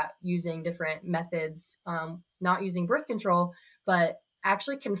do that using different methods, not using birth control, but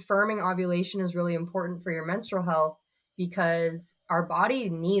actually confirming ovulation is really important for your menstrual health, because our body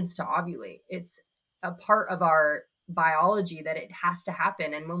needs to ovulate. It's a part of our biology that it has to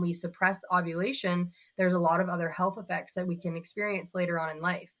happen. And when we suppress ovulation, there's a lot of other health effects that we can experience later on in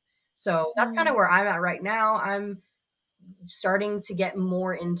life. So that's kind of where I'm at right now. I'm starting to get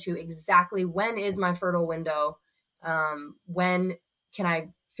more into exactly when is my fertile window. When can I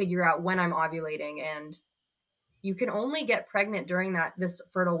figure out when I'm ovulating? And you can only get pregnant during this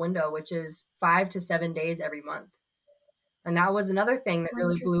fertile window, which is 5 to 7 days every month. And that was another thing that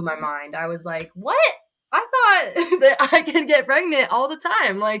really blew my mind. I was like, what? I thought that I could get pregnant all the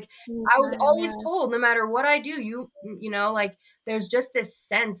time. Like, I was always told, no matter what I do, you know, like there's just this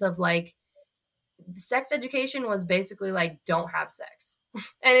sense of like sex education was basically like, don't have sex.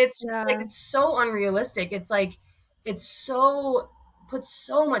 And it's like, Yeah. it's so unrealistic. It's like, it's so, puts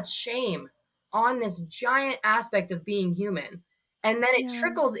so much shame on this giant aspect of being human. And then it Yeah.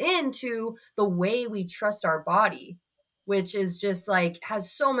 trickles into the way we trust our body, which is just like,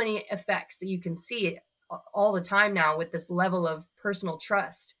 has so many effects that you can see all the time now with this level of personal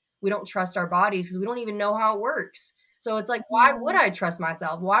trust. We don't trust our bodies because we don't even know how it works. So it's like, why would I trust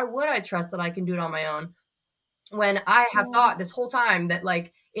myself? Why would I trust that I can do it on my own when I have thought this whole time that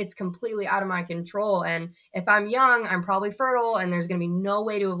like it's completely out of my control? And if I'm young, I'm probably fertile and there's going to be no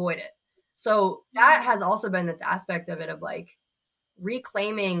way to avoid it. So that has also been this aspect of it, of like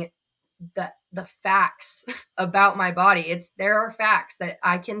reclaiming the facts about my body. It's, there are facts that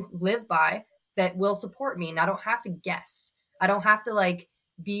I can live by that will support me, and I don't have to guess. I don't have to like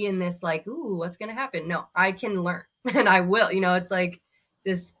be in this like, ooh, what's going to happen? No, I can learn and I will, you know, it's like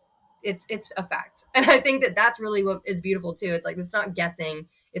this, it's a fact. And I think that that's really what is beautiful too. It's like, it's not guessing,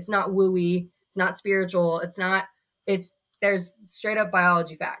 it's not wooey, it's not spiritual, it's not, it's, there's straight up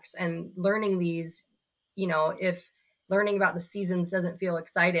biology facts. And learning these, you know, if learning about the seasons doesn't feel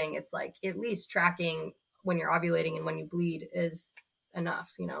exciting, it's like at least tracking when you're ovulating and when you bleed is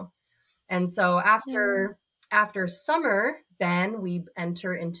enough, you know. And so after summer, then we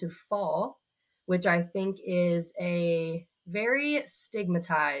enter into fall, which I think is a very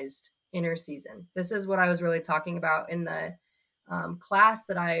stigmatized inner season. This is what I was really talking about in the class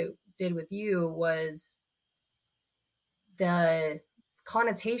that I did with you, was the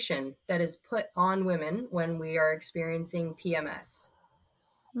connotation that is put on women when we are experiencing PMS.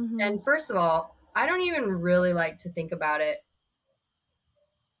 And first of all, I don't even really like to think about it.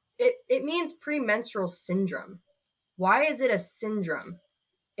 It means premenstrual syndrome. Why is it a syndrome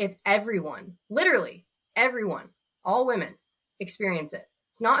if everyone, literally everyone, all women experience it?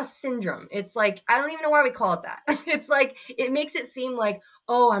 It's not a syndrome. It's like, I don't even know why we call it that. It's like, it makes it seem like,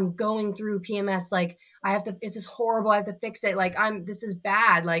 oh, I'm going through PMS. Like, I have to, this is horrible. I have to fix it. Like, this is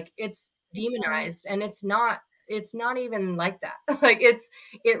bad. Like, it's demonized, and it's not even like that. Like,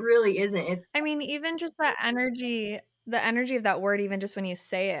 it really isn't. It's, I mean, even just that energy, the energy of that word, even just when you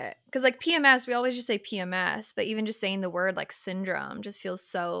say it, because like PMS, we always just say PMS, but even just saying the word like syndrome just feels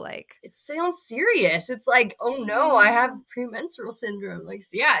so like, it sounds serious. It's like, oh no, I have premenstrual syndrome. Like,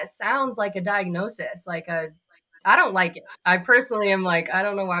 so yeah, it sounds like a diagnosis, like I don't like it. I personally am like, I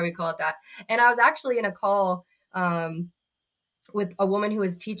don't know why we call it that. And I was actually in a call with a woman who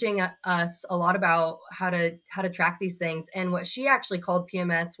was teaching us a lot about how to track these things. And what she actually called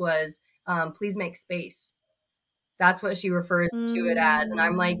PMS was, please make space. That's what she refers to it as. And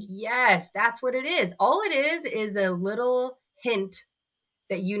I'm like, yes, that's what it is. All it is a little hint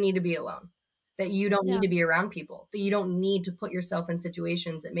that you need to be alone, that you don't need to be around people, that you don't need to put yourself in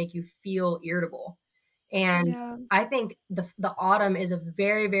situations that make you feel irritable. And I think the autumn is a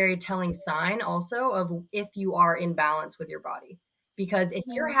very, very telling sign also of if you are in balance with your body. Because if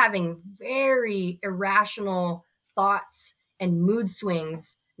you're having very irrational thoughts and mood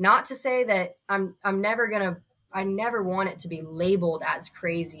swings, not to say that I never want it to be labeled as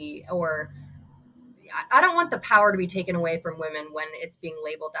crazy, or I don't want the power to be taken away from women when it's being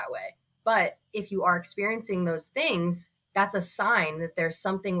labeled that way. But if you are experiencing those things, that's a sign that there's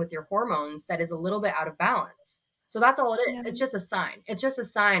something with your hormones that is a little bit out of balance. So that's all it is. It's just a sign. It's just a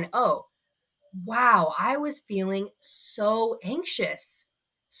sign. Oh, wow, I was feeling so anxious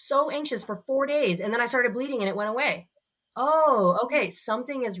for 4 days. And then I started bleeding and it went away. Oh, okay.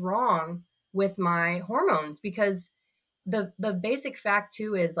 Something is wrong with my hormones, because the basic fact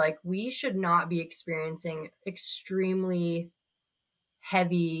too is like, we should not be experiencing extremely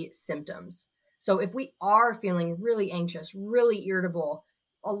heavy symptoms. So if we are feeling really anxious, really irritable,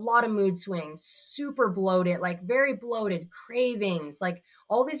 a lot of mood swings, super bloated, like very bloated, cravings, like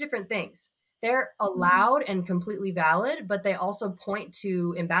all these different things, they're allowed and completely valid, but they also point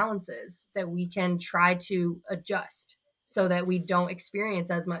to imbalances that we can try to adjust so that we don't experience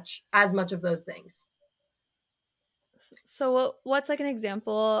as much of those things. So what's like an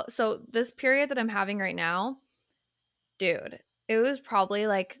example? So this period that I'm having right now, dude, it was probably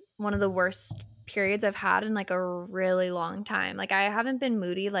like one of the worst periods I've had in like a really long time. Like I haven't been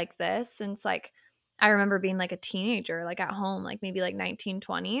moody like this since like I remember being like a teenager, like at home, like maybe like 19,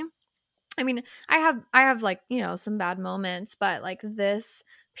 20. I mean, I have like, you know, some bad moments, but like this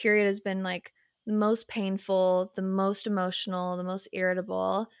period has been like the most painful, the most emotional, the most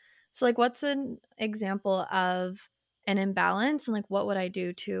irritable. So like what's an example of an imbalance, and like what would I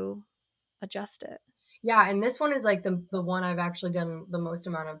do to adjust it? Yeah, and this one is like the one I've actually done the most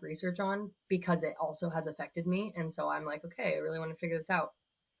amount of research on, because it also has affected me. And so I'm like, okay, I really want to figure this out.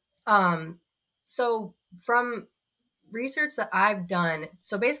 Um, So from research that I've done,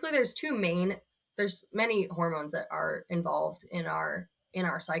 so basically there's many hormones that are involved in our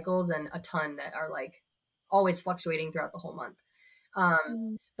cycles, and a ton that are like always fluctuating throughout the whole month.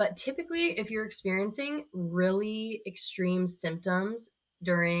 Mm. But typically, if you're experiencing really extreme symptoms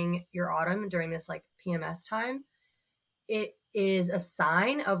during your autumn, during this like PMS time, it is a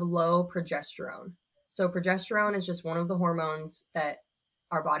sign of low progesterone. So progesterone is just one of the hormones that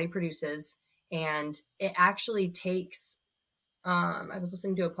our body produces, and it actually takes I was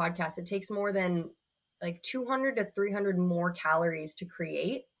listening to a podcast, it takes more than like 200 to 300 more calories to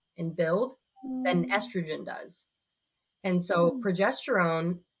create and build than Mm. estrogen does. And so Mm.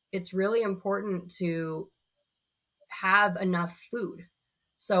 progesterone, it's really important to have enough food.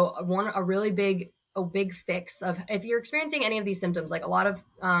 So a really big fix of if you're experiencing any of these symptoms, like a lot of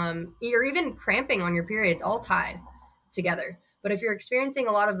or even cramping on your period, it's all tied together. But if you're experiencing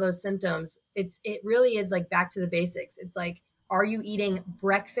a lot of those symptoms, it really is like back to the basics. It's like, are you eating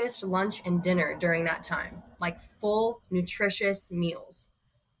breakfast, lunch, and dinner during that time? Like full nutritious meals,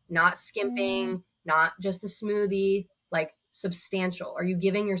 not Mm. skimping, not just the smoothie, like substantial. Are you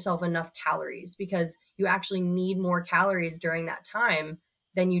giving yourself enough calories? Because you actually need more calories during that time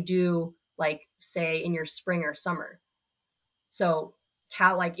than you do, like, say, in your spring or summer. So,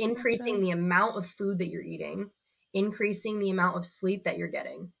 like Gotcha. increasing the amount of food that you're eating, increasing the amount of sleep that you're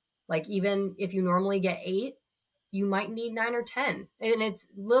getting. Like, even if you normally get 8, you might need 9 or 10. And it's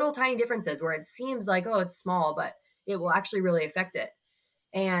little tiny differences where it seems like, oh, it's small, but it will actually really affect it.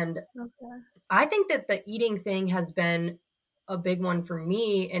 And Okay. I think that the eating thing has been a big one for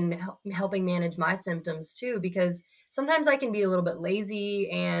me in helping manage my symptoms too, because sometimes I can be a little bit lazy,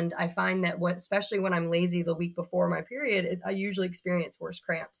 and I find that especially when I'm lazy the week before my period, I usually experience worse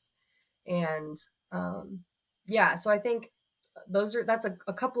cramps. And um, yeah, so I think that's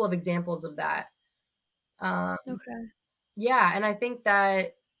a couple of examples of that. Um, Okay. yeah, and I think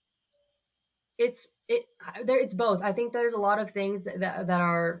that it's both. I think there's a lot of things that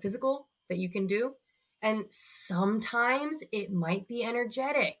are physical that you can do, and sometimes it might be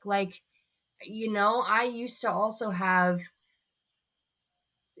energetic. Like, I used to also have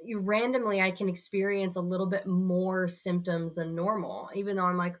randomly, I can experience a little bit more symptoms than normal, even though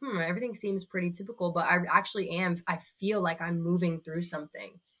I'm like, everything seems pretty typical, but I feel like I'm moving through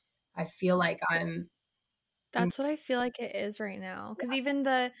something. I feel like I'm That's what I feel like it is right now. Because even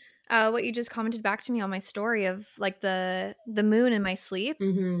the what you just commented back to me on my story of like the moon in my sleep,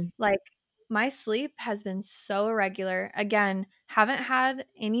 mm-hmm. like my sleep has been so irregular. Again, haven't had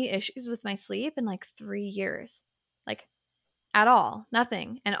any issues with my sleep in like 3 years, like at all,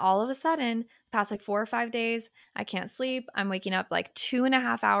 nothing. And all of a sudden, past like 4 or 5 days, I can't sleep. I'm waking up like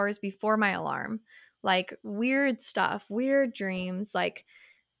 2.5 hours before my alarm, like weird stuff, weird dreams, like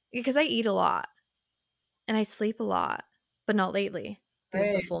because I eat a lot and I sleep a lot, but not lately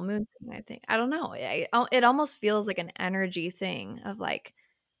because the Right. full moon thing, I think. I don't know. It almost feels like an energy thing of like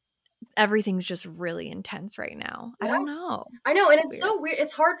everything's just really intense right now. I Yeah. don't know. I know, and It's it's weird. so weird.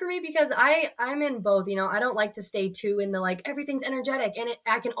 It's hard for me because I'm in both. I don't like to stay too in the like everything's energetic, and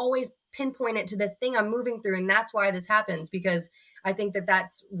I can always pinpoint it to this thing I'm moving through, and that's why this happens, because I think that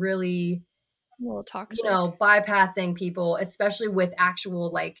that's really A little toxic. bypassing people, especially with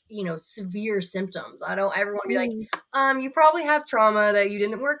actual like severe symptoms. I don't ever want to be like, Mm. you probably have trauma that you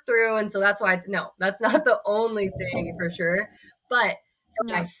didn't work through, and so that's why it's no. That's not the only thing for sure, but for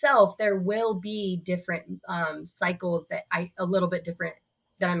Yeah. myself, there will be different cycles that a little bit different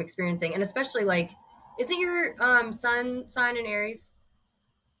that I'm experiencing, and especially like, isn't your sun sign in Aries?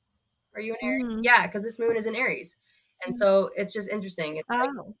 Are you in Aries? Mhm. Yeah, because this moon is in Aries, and so it's just interesting. It's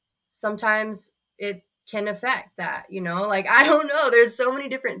like Oh, sometimes it can affect that, like I don't know. There's so many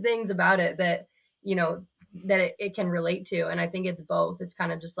different things about it that you know that it can relate to, and I think it's both. It's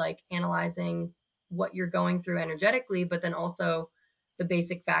kind of just like analyzing what you're going through energetically, but then also the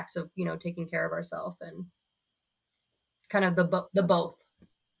basic facts of taking care of ourselves, and kind of the both.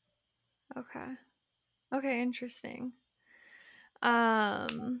 okay. Okay, interesting.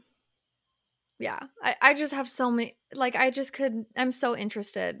 Um, yeah. I just have so many like I'm so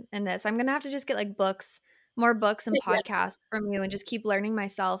interested in this. I'm gonna have to just get like more books and Yeah. podcasts from you and just keep learning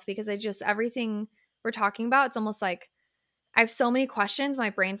myself because everything we're talking about, it's almost like I have so many questions, my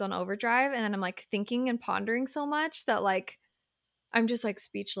brain's on overdrive, and then I'm like thinking and pondering so much that like I'm just like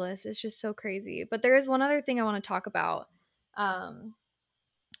speechless. It's just so crazy. But there is one other thing I want to talk about. Um,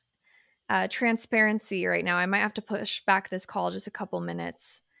 transparency right now. I might have to push back this call just a couple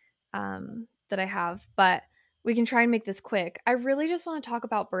minutes that I have, but we can try and make this quick. I really just want to talk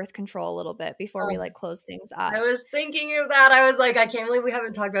about birth control a little bit before we um, like close things I up. was thinking of that. I was like, I can't believe we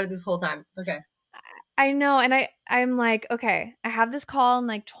haven't talked about it this whole time. Okay. I know, and I'm like, okay, I have this call in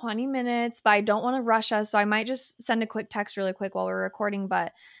like 20 minutes, but I don't want to rush us, so I might just send a quick text really quick while we're recording,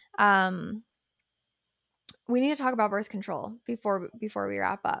 but um we need to talk about birth control before we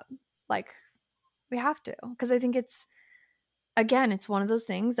wrap up. Like we have to, because I think it's, again, it's one of those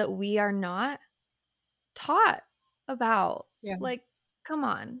things that we are not taught about. Yeah. Like, come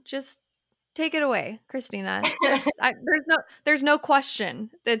on, just take it away, Christina. There's no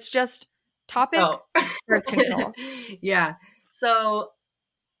question. It's just topic Oh. birth control. Yeah. So,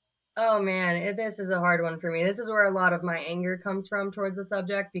 oh man, this is a hard one for me. This is where a lot of my anger comes from towards the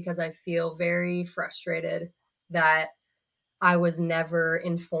subject, because I feel very frustrated that I was never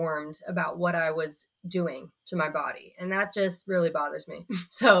informed about what I was doing to my body. And that just really bothers me.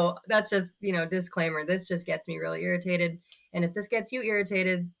 So that's just, disclaimer. This just gets me really irritated. And if this gets you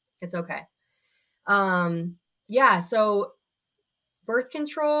irritated, it's okay. Yeah. So birth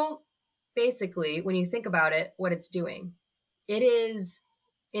control, basically, when you think about it, what it's doing, it is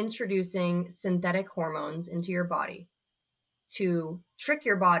introducing synthetic hormones into your body to trick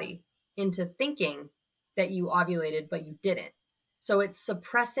your body into thinking that you ovulated, but you didn't. So it's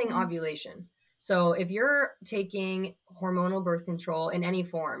suppressing ovulation. So if you're taking hormonal birth control in any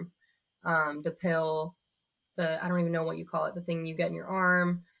form, the pill, I don't even know what you call it, the thing you get in your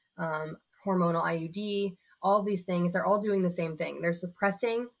arm, hormonal IUD, all these things, they're all doing the same thing. They're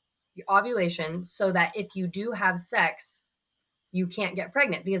suppressing ovulation so that if you do have sex, you can't get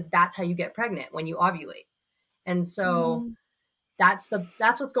pregnant, because that's how you get pregnant, when you ovulate. And so that's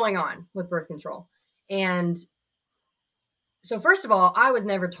what's going on with birth control. And so first of all, I was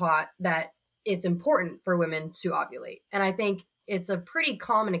never taught that it's important for women to ovulate. And I think it's a pretty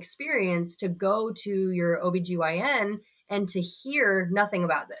common experience to go to your OBGYN and to hear nothing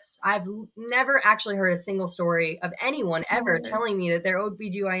about this. I've never actually heard a single story of anyone ever telling me that their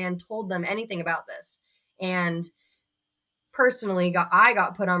OBGYN told them anything about this. And personally, I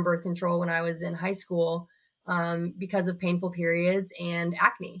got put on birth control when I was in high school because of painful periods and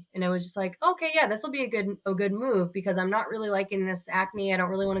acne. And it was just like, okay, yeah, this will be a good move, because I'm not really liking this acne. I don't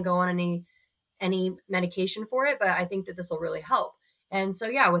really want to go on any medication for it, but I think that this will really help. And so,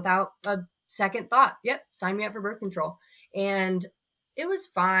 yeah, without a second thought, yep, sign me up for birth control. And it was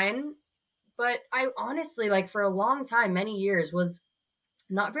fine. But I honestly, like, for a long time, many years, was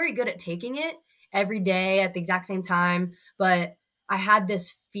not very good at taking it every day at the exact same time. But I had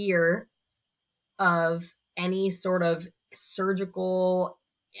this fear of any sort of surgical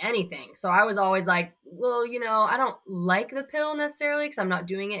anything. So I was always like, well, I don't like the pill necessarily, because I'm not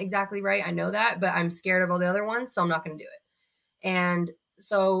doing it exactly right. I know that, but I'm scared of all the other ones, so I'm not going to do it. And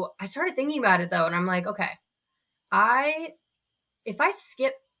so I started thinking about it, though, and I'm like, okay, if I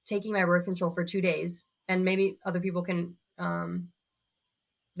skip taking my birth control for 2 days, and maybe other people can,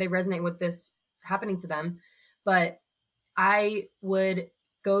 they resonate with this happening to them, but I would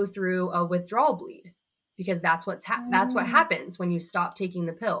go through a withdrawal bleed, because that's what happens when you stop taking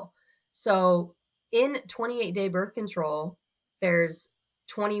the pill. So in 28-day birth control, there's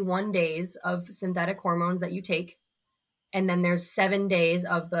 21 days of synthetic hormones that you take, and then there's 7 days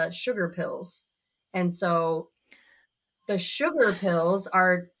of the sugar pills. And so the sugar pills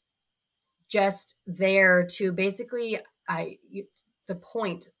are just there to basically, the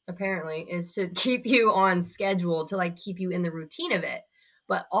point apparently is to keep you on schedule, to like keep you in the routine of it.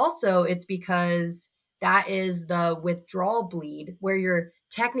 But also it's because that is the withdrawal bleed, where you're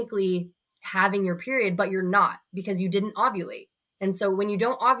technically having your period, but you're not, because you didn't ovulate. And so when you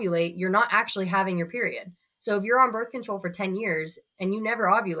don't ovulate, you're not actually having your period. So if you're on birth control for 10 years and you never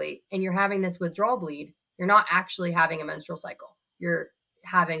Oh, ovulate, and you're having this withdrawal bleed, you're not actually having a menstrual cycle. You're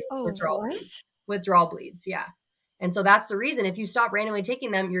having withdrawal bleeds. Yeah. And so that's the reason, if you stop randomly taking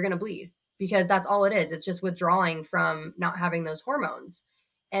them, you're going to bleed, because that's all it is. It's just withdrawing from not having those hormones.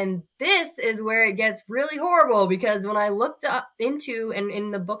 And this is where it gets really horrible, because when I looked up into, and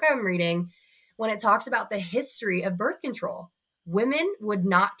in the book I'm reading, when it talks about the history of birth control, women would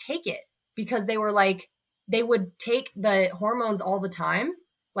not take it, because they were like, they would take the hormones all the time,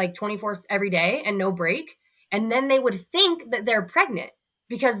 like 24 every day and no break. And then they would think that they're pregnant,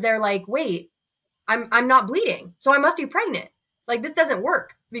 because they're like, wait, I'm not bleeding, so I must be pregnant. Like, this doesn't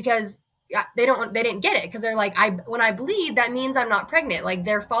work, because they didn't get it, because they're like, when I bleed, that means I'm not pregnant. Like,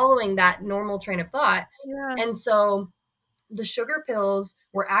 they're following that normal train of thought. Yeah. And so the sugar pills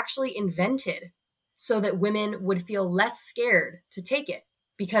were actually invented so that women would feel less scared to take it,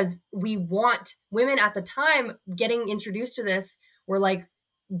 because women at the time getting introduced to this were like,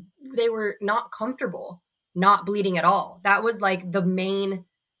 they were not comfortable not bleeding at all. That was like the main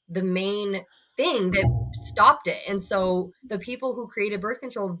thing that stopped it. And so the people who created birth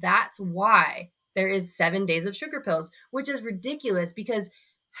control, that's why There is 7 days of sugar pills, which is ridiculous because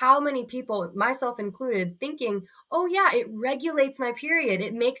how many people, myself included, thinking, oh yeah, it regulates my period.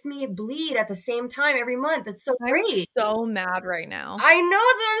 It makes me bleed at the same time every month. It's so I'm great. so mad right now. I know,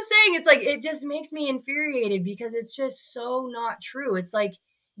 that's what I'm saying. It's like, it just makes me infuriated because it's just so not true. It's like,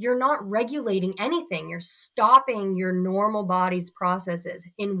 you're not regulating anything. You're stopping your normal body's processes.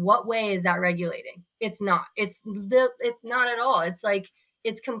 In what way is that regulating? It's not. It's not at all. It's like,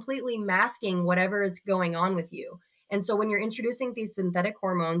 it's completely masking whatever is going on with you. And so when you're introducing these synthetic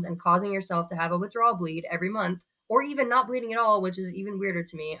hormones and causing yourself to have a withdrawal bleed every month, or even not bleeding at all, which is even weirder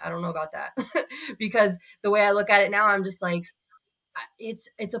to me. I don't know about that. Because the way I look at it now, I'm just like,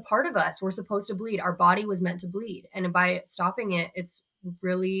 it's a part of us. We're supposed to bleed. Our body was meant to bleed. And by stopping it, it's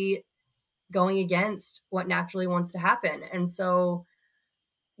really going against what naturally wants to happen. And so,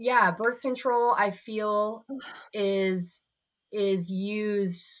 yeah, birth control, I feel, is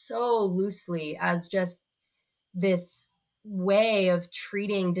used so loosely as just this way of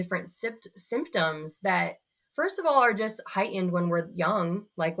treating different symptoms that, first of all, are just heightened when we're young.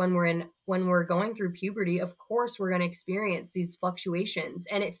 Like when we're going through puberty, of course we're going to experience these fluctuations,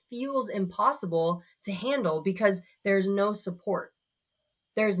 and it feels impossible to handle because there's no support.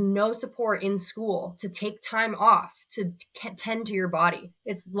 There's no support in school to take time off to tend to your body.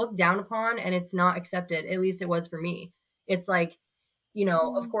 It's looked down upon and it's not accepted. At least it was for me. It's like,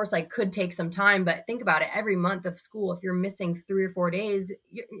 of course I could take some time, but think about it. Every month of school, if you're missing 3 or 4 days,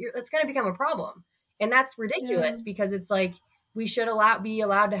 that's going to become a problem. And that's ridiculous because it's like, we should be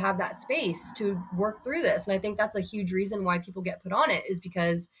allowed to have that space to work through this. And I think that's a huge reason why people get put on it, is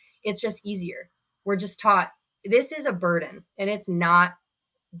because it's just easier. We're just taught this is a burden and it's not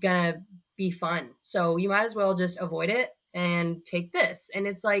going to be fun. So you might as well just avoid it and take this. And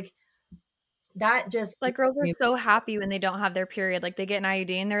it's like, that just, like, girls are so happy when they don't have their period. Like, they get an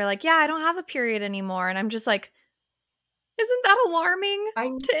IUD and they're like, yeah, I don't have a period anymore. And I'm just like, isn't that alarming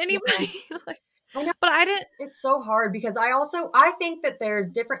to anybody? I know. But I didn't. It's so hard because I think that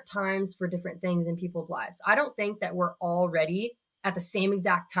there's different times for different things in people's lives. I don't think that we're all ready at the same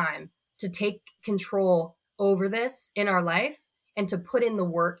exact time to take control over this in our life and to put in the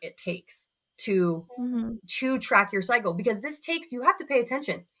work it takes to track your cycle, because you have to pay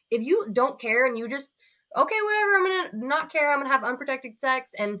attention. If you don't care and you just, okay, whatever, I'm going to not care, I'm going to have unprotected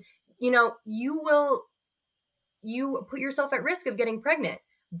sex, and you put yourself at risk of getting pregnant.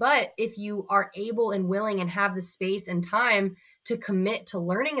 But if you are able and willing and have the space and time to commit to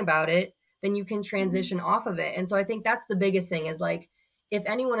learning about it, then you can transition off of it. And so I think that's the biggest thing, is like, if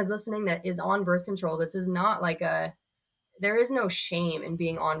anyone is listening that is on birth control, this is not like there is no shame in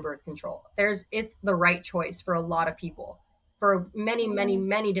being on birth control. It's the right choice for a lot of people, for many, many,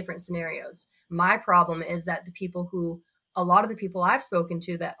 many different scenarios. My problem is that a lot of the people I've spoken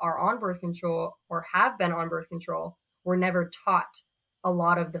to that are on birth control or have been on birth control were never taught a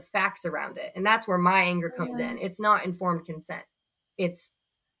lot of the facts around it. And that's where my anger comes in. It's not informed consent. It's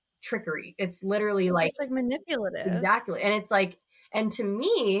trickery. It's literally like, it's like manipulative. Exactly. And it's like, and to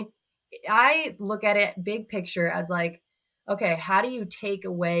me, I look at it big picture as like, okay, how do you take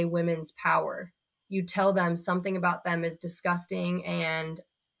away women's power? You tell them something about them is disgusting and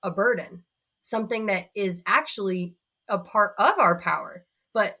a burden, something that is actually a part of our power.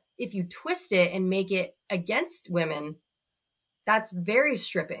 But if you twist it and make it against women, that's very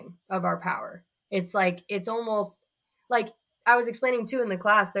stripping of our power. It's like, it's almost like I was explaining too in the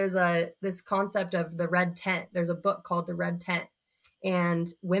class, there's this concept of the red tent. There's a book called The Red Tent, and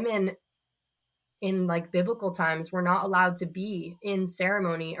women in like biblical times were not allowed to be in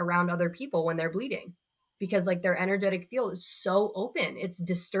ceremony around other people when they're bleeding, because like their energetic field is so open. It's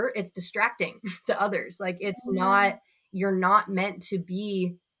distracting to others. Like it's not, you're not meant to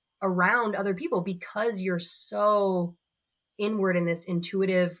be around other people because you're so inward in this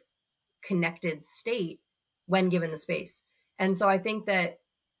intuitive, connected state when given the space. And so I think that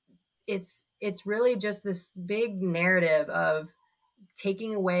it's really just this big narrative of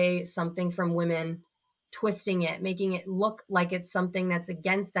taking away something from women, twisting it, making it look like it's something that's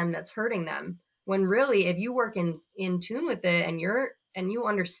against them, that's hurting them. When really, if you work in tune with it and you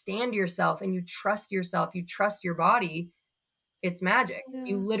understand yourself and you trust your body, it's magic. Yeah.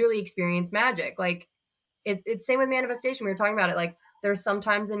 You literally experience magic. Like it's same with manifestation. We were talking about it. Like there's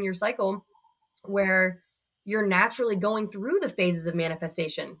sometimes in your cycle where you're naturally going through the phases of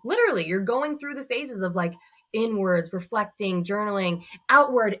manifestation. Literally, you're going through the phases of like, inwards, reflecting, journaling,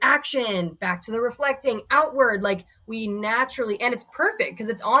 outward, action, back to the reflecting, outward. Like we naturally, and it's perfect because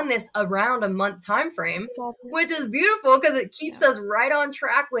it's on this around a month time frame, which is beautiful because it keeps us right on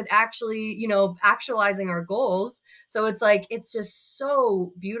track with actually, actualizing our goals. So it's like, it's just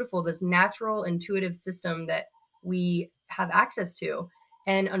so beautiful, this natural, intuitive system that we have access to.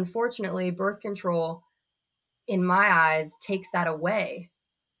 And unfortunately, birth control, in my eyes, takes that away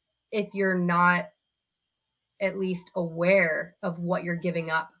if you're not at least aware of what you're giving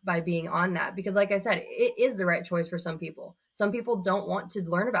up by being on that. Because like I said, it is the right choice for some people. Some people don't want to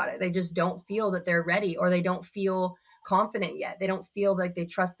learn about it. They just don't feel that they're ready, or they don't feel confident yet. They don't feel like they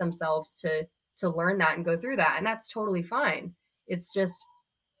trust themselves to learn that and go through that. And that's totally fine. It's just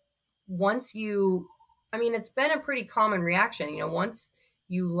it's been a pretty common reaction, once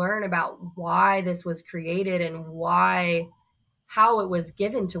you learn about why this was created and how it was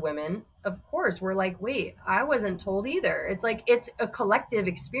given to women, of course, we're like, wait, I wasn't told either. It's like, it's a collective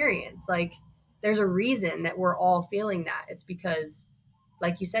experience. Like there's a reason that we're all feeling that. It's because,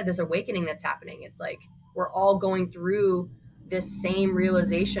 like you said, this awakening that's happening. It's like, we're all going through this same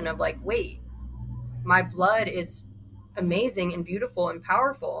realization of like, wait, my blood is amazing and beautiful and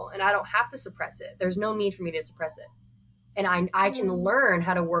powerful, and I don't have to suppress it. There's no need for me to suppress it. And I can learn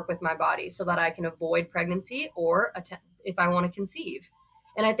how to work with my body so that I can avoid pregnancy or if I want to conceive.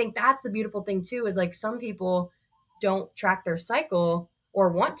 And I think that's the beautiful thing too, is like some people don't track their cycle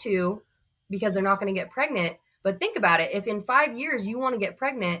or want to because they're not going to get pregnant. But think about it. If in 5 years you want to get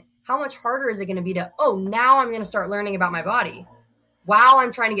pregnant, how much harder is it going to be now I'm going to start learning about my body while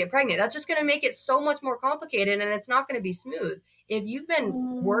I'm trying to get pregnant? That's just going to make it so much more complicated, and it's not going to be smooth. If you've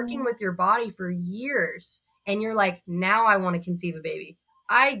been working with your body for years and you're like, now I want to conceive a baby,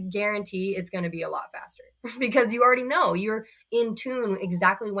 I guarantee it's going to be a lot faster because you already know, you're in tune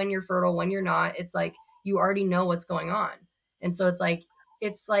exactly when you're fertile, when you're not. It's like, you already know what's going on. And so it's like,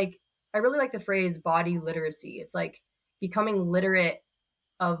 I really like the phrase body literacy. It's like becoming literate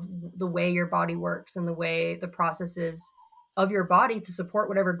of the way your body works and the way the processes of your body to support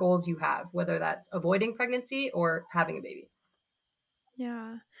whatever goals you have, whether that's avoiding pregnancy or having a baby.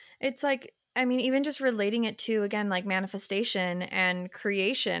 Yeah. It's like, I mean, even just relating it to, again, like manifestation and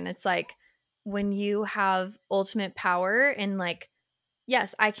creation, it's like when you have ultimate power in like,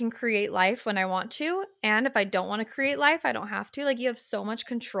 yes, I can create life when I want to. And if I don't want to create life, I don't have to. Like you have so much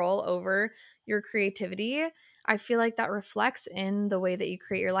control over your creativity. I feel like that reflects in the way that you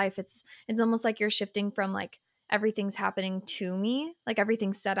create your life. It's almost like you're shifting from like everything's happening to me, like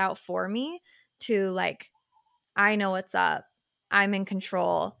everything's set out for me, to like, I know what's up. I'm in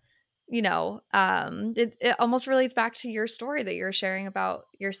control. It almost relates back to your story that you're sharing about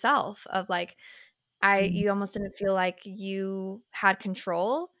yourself of like, you almost didn't feel like you had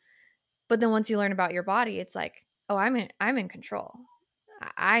control, but then once you learn about your body, it's like, oh, I'm in control.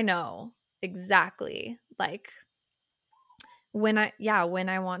 I know exactly like when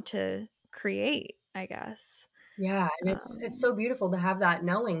I want to create, I guess. Yeah, and it's so beautiful to have that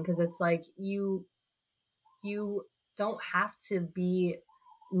knowing, because it's like you don't have to be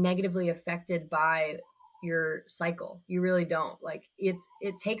negatively affected by your cycle. You really don't. Like it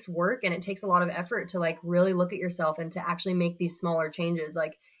takes work and it takes a lot of effort to like really look at yourself and to actually make these smaller changes.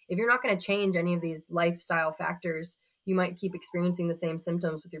 Like if you're not going to change any of these lifestyle factors, you might keep experiencing the same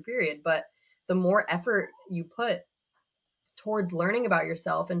symptoms with your period. But the more effort you put towards learning about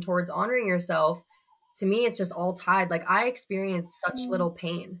yourself and towards honoring yourself, to me, it's just all tied. Like I experience such little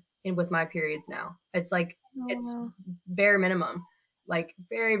pain with my periods now. It's like, it's bare minimum, like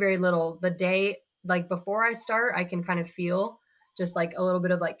very, very little. The day, like before I start, I can kind of feel just like a little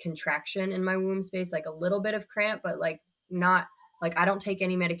bit of like contraction in my womb space, like a little bit of cramp, but like not like, I don't take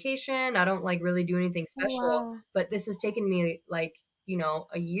any medication. I don't like really do anything special, but this has taken me like,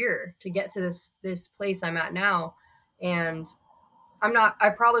 a year to get to this place I'm at now. And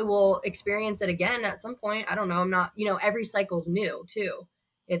I probably will experience it again at some point. I don't know. I'm not, every cycle's new too.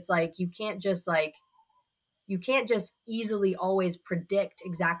 It's like, you can't just easily always predict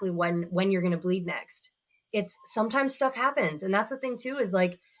exactly when you're going to bleed next. It's sometimes stuff happens. And that's the thing too, is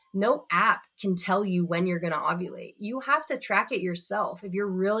like no app can tell you when you're going to ovulate. You have to track it yourself. If you're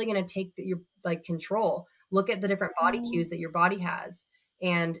really going to take your like control, look at the different body cues that your body has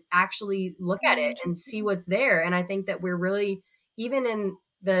and actually look at it and see what's there. And I think that we're really, even in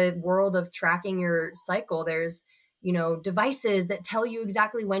the world of tracking your cycle, there's, devices that tell you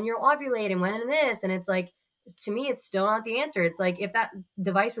exactly when you'll ovulate and when this. And it's like, to me, it's still not the answer. It's like, if that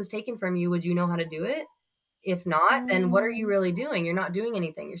device was taken from you, would you know how to do it? If not, then what are you really doing? You're not doing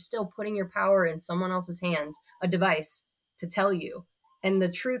anything. You're still putting your power in someone else's hands, a device to tell you. And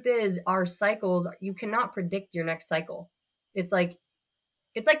the truth is, our cycles, you cannot predict your next cycle. It's like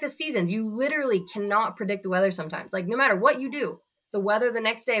the seasons. You literally cannot predict the weather sometimes. Like no matter what you do, the weather the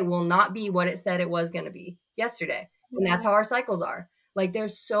next day will not be what it said it was going to be yesterday. And that's how our cycles are. Like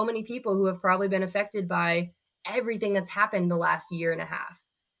there's so many people who have probably been affected by everything that's happened the last year and a half,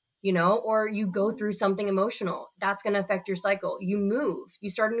 you know, or you go through something emotional. That's going to affect your cycle. You move, you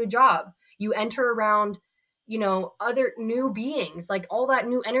start a new job, you enter around, you know, other new beings, like all that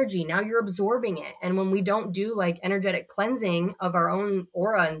new energy. Now you're absorbing it. And when we don't do like energetic cleansing of our own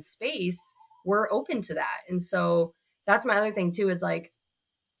aura and space, we're open to that. And so that's my other thing too, is like,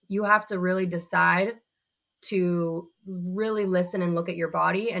 you have to really decide to really listen and look at your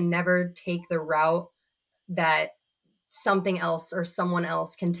body and never take the route that something else or someone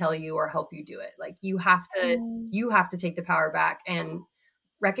else can tell you or help you do it. Like you have to take the power back and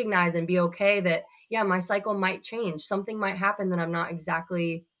recognize and be okay that, yeah, my cycle might change. Something might happen that I'm not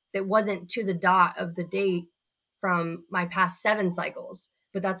exactly, that wasn't to the dot of the date from my past 7 cycles.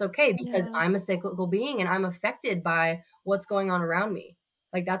 But that's okay because I'm a cyclical being and I'm affected by what's going on around me.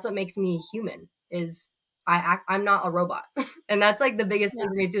 Like that's what makes me human, is I'm not a robot. And that's like the biggest thing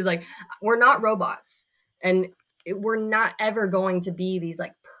for me too, is like, we're not robots. And we're not ever going to be these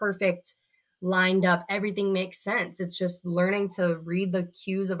like perfect lined up, everything makes sense. It's just learning to read the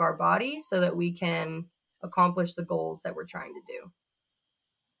cues of our body so that we can accomplish the goals that we're trying to do.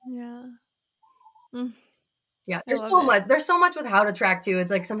 Yeah. Yeah, there's so much. There's so much with how to track too.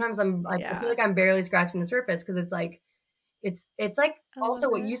 It's like sometimes I feel like I'm barely scratching the surface, because it's like it's like also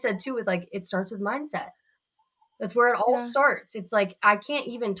what you said too, with like it starts with mindset. That's where it all starts. It's like I can't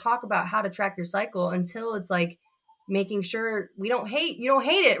even talk about how to track your cycle until it's like making sure you don't hate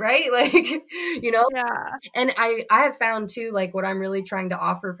it, right? Like, you know? Yeah. And I have found too, like what I'm really trying to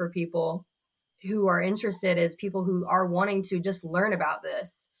offer for people who are interested is people who are wanting to just learn about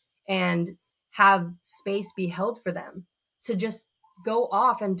this and have space be held for them to just go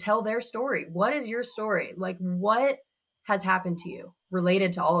off and tell their story. What is your story? Like what has happened to you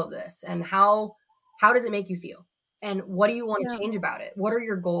related to all of this, and how does it make you feel? And what do you want to change about it? What are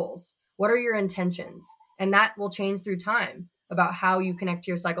your goals? What are your intentions? And that will change through time about how you connect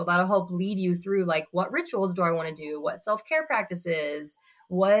to your cycle. That'll help lead you through like, what rituals do I want to do? What self-care practices?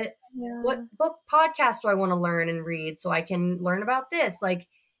 What book podcast do I want to learn and read so I can learn about this? Like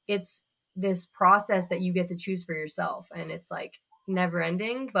it's this process that you get to choose for yourself. And it's like never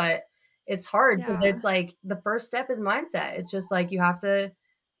ending, but it's hard because it's like the first step is mindset. It's just like you have to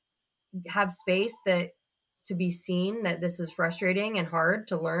have space that to be seen that this is frustrating and hard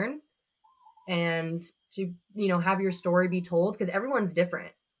to learn, and to, you know, have your story be told, because everyone's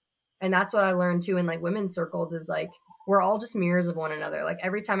different. And that's what I learned too in like women's circles, is like we're all just mirrors of one another. Like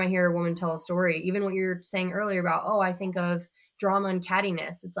every time I hear a woman tell a story, even what you're saying earlier about, oh, I think of drama and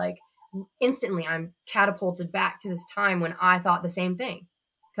cattiness, it's like instantly I'm catapulted back to this time when I thought the same thing,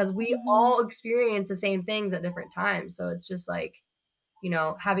 because we all experience the same things at different times. So it's just like, you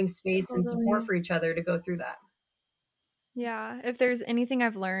know, having space and support for each other to go through that. Yeah. If there's anything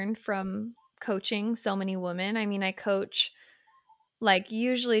I've learned from coaching so many women, I mean, I coach like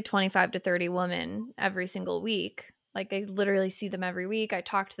usually 25 to 30 women every single week. Like I literally see them every week. I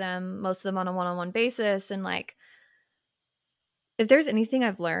talk to them, most of them on a one-on-one basis. And like, if there's anything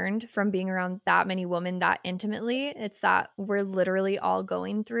I've learned from being around that many women that intimately, it's that we're literally all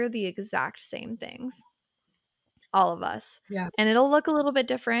going through the exact same things. All of us. Yeah. And it'll look a little bit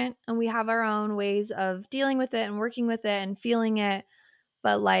different, and we have our own ways of dealing with it and working with it and feeling it.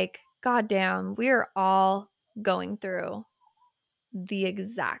 But like, goddamn, we are all going through the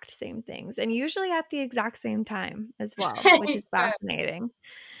exact same things, and usually at the exact same time as well, which is fascinating.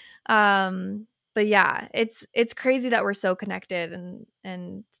 But yeah, it's crazy that we're so connected,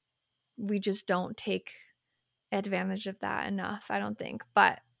 and we just don't take advantage of that enough, I don't think.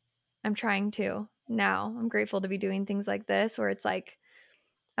 But I'm trying to now. I'm grateful to be doing things like this, where it's like,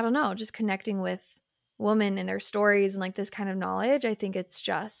 I don't know, just connecting with women and their stories and like this kind of knowledge. I think it's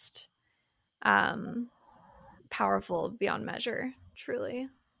just powerful beyond measure, truly.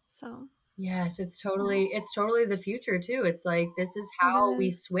 So yes, it's totally the future too. It's like this is how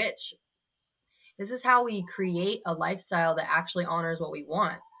we switch. This is how we create a lifestyle that actually honors what we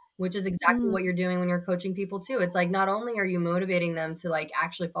want, which is exactly what you're doing when you're coaching people too. It's like not only are you motivating them to like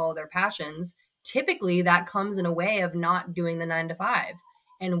actually follow their passions, typically that comes in a way of not doing the 9 to 5.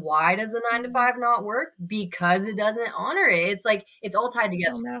 And why does the 9 to 5 not work? Because it doesn't honor it. It's like it's all tied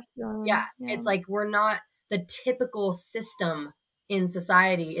together. So yeah, it's like we're not, the typical system in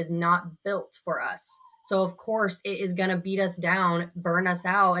society is not built for us. So of course it is going to beat us down, burn us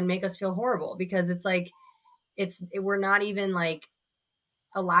out, and make us feel horrible, because it's like we're not even like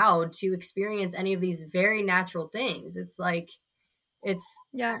allowed to experience any of these very natural things. It's like, it's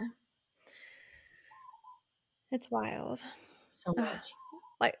Yeah. It's wild. so much.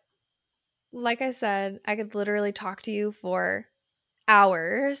 Like I said, I could literally talk to you for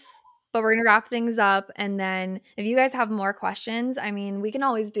hours, but we're gonna wrap things up. And then if you guys have more questions, I mean, we can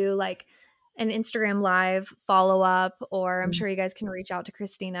always do like an Instagram live follow up, or I'm sure you guys can reach out to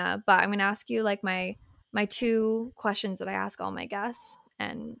Christina. But I'm gonna ask you like my 2 questions that I ask all my guests,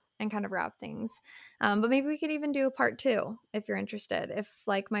 and kind of wrap things. But maybe we could even do a part 2 if you're interested. If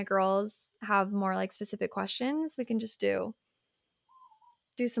like my girls have more like specific questions, we can just do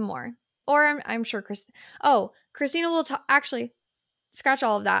some more. Or I'm sure Christina will actually scratch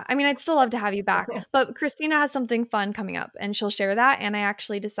all of that. I mean, I'd still love to have you back, but Christina has something fun coming up and she'll share that. And I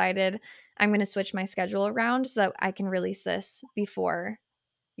actually decided I'm going to switch my schedule around so that I can release this before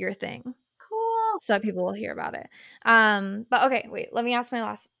your thing. Cool. So that people will hear about it. But okay, wait, let me ask my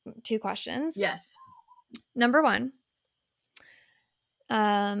last 2 questions. Yes. Number 1,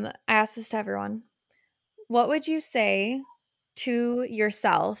 I asked this to everyone. What would you say to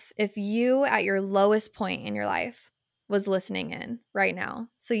yourself if you at your lowest point in your life was listening in right now?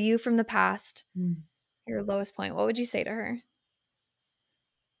 So you from the past, your lowest point, what would you say to her?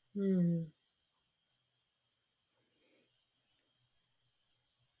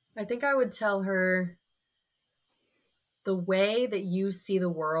 I think I would tell her the way that you see the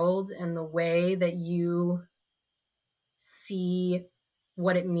world and the way that you see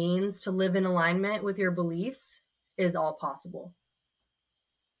what it means to live in alignment with your beliefs is all possible.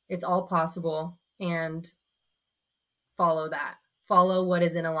 It's all possible, and follow that. Follow what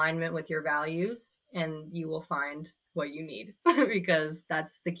is in alignment with your values, and you will find what you need because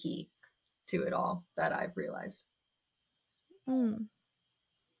that's the key to it all that I've realized.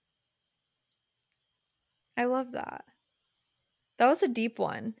 I love that. That was a deep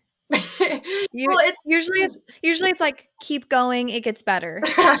one. Well, usually it's like keep going, it gets better.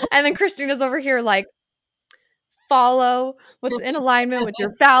 And then Christina's over here like follow what's in alignment with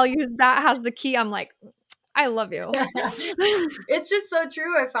your values. That has the key. I'm like, I love you. It's just so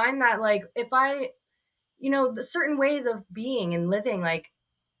true. I find that like if I, the certain ways of being and living, like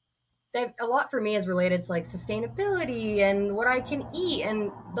a lot for me is related to like sustainability and what I can eat and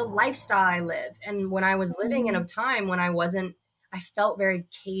the lifestyle I live. And when I was living in a time when I felt very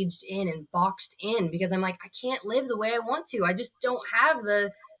caged in and boxed in because I'm like, I can't live the way I want to. I just don't have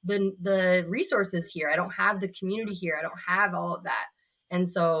the resources here. I don't have the community here. I don't have all of that. And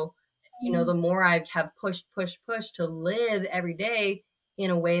so, the more I have pushed to live every day in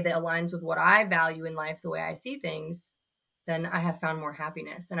a way that aligns with what I value in life, the way I see things, then I have found more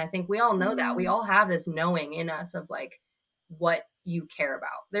happiness. And I think we all know that. We all have this knowing in us of like what you care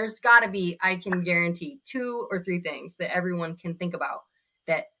about. There's got to be, I can guarantee 2 or 3 things that everyone can think about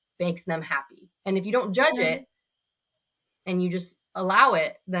that makes them happy. And if you don't judge it and you just allow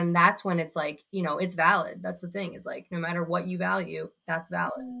it, then that's when it's like, it's valid. That's the thing, is like, no matter what you value, that's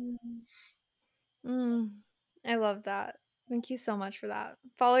valid. I love that. Thank you so much for that.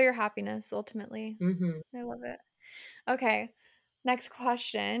 Follow your happiness, ultimately. I love it. Okay. Next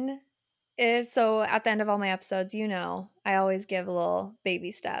question is, so at the end of all my episodes, I always give a little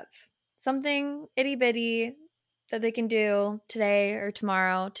baby step. Something itty bitty that they can do today or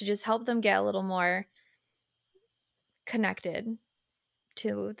tomorrow to just help them get a little more connected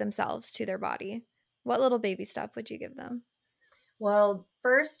to themselves, to their body. What little baby step would you give them? Well,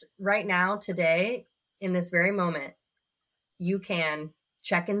 first, right now, today, in this very moment, you can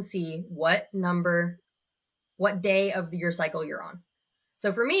check and see what day of your cycle you're on.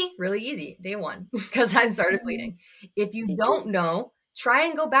 So for me, really easy, day 1, because I started bleeding. If you don't know, try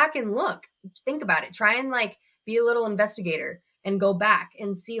and go back and look. Think about it. Try and like be a little investigator and go back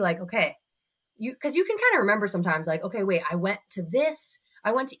and see like, okay, because you can kind of remember sometimes like, okay, wait, I went to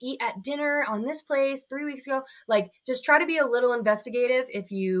eat at dinner on this place 3 weeks ago. Like, just try to be a little investigative if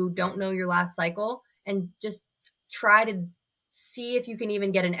you don't know your last cycle, and just try to see if you can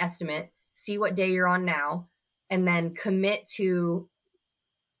even get an estimate, see what day you're on now, and then commit to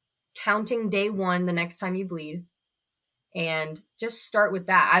counting day 1 the next time you bleed, and just start with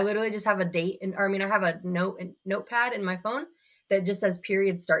that. I literally just have a date, I have a notepad in my phone that just says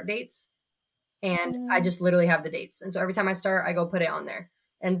period start dates, and I just literally have the dates. And so every time I start, I go put it on there,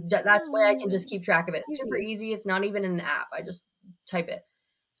 and that's the way I can just keep track of it. It's super easy. It's not even an app. I just type it.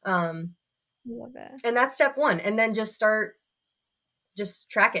 Love it. And that's step 1. And then just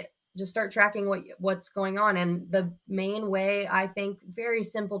track it. Just start tracking what's going on. And the main way, I think, very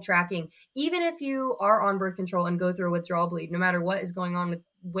simple tracking, even if you are on birth control and go through a withdrawal bleed, no matter what is going on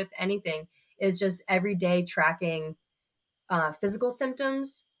with anything, is just every day tracking physical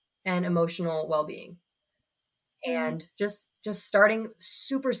symptoms and emotional well-being. Mm-hmm. And just starting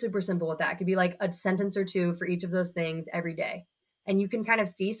super, super simple with that. It could be like a sentence or two for each of those things every day. And you can kind of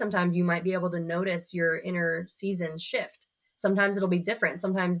see, sometimes you might be able to notice your inner season shift. Sometimes it'll be different.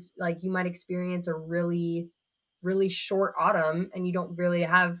 Sometimes like you might experience a really, really short autumn and you don't really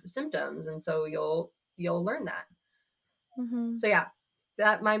have symptoms. And so you'll learn that. Mm-hmm. So yeah,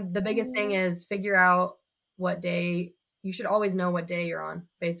 the biggest thing is figure out what day. You should always know what day you're on,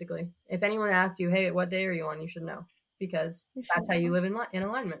 basically. If anyone asks you, hey, what day are you on? You should know, because that's how you live in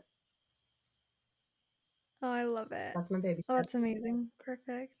alignment. Oh, I love it. That's my baby Oh, step. that's amazing.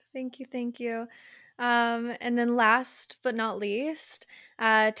 Perfect. Thank you. Thank you. And then last but not least,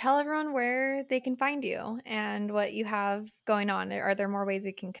 tell everyone where they can find you and what you have going on. Are there more ways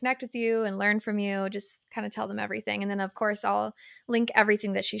we can connect with you and learn from you? Just kind of tell them everything. And then, of course, I'll link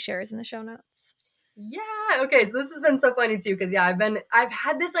everything that she shares in the show notes. Yeah. Okay. So this has been so funny too, because I've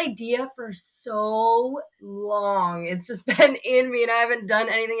had this idea for so long. It's just been in me, and I haven't done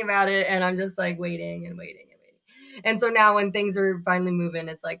anything about it, and I'm just like waiting and waiting and waiting. And so now when things are finally moving,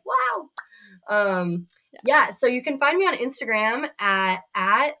 it's like, wow. Yeah. So you can find me on Instagram at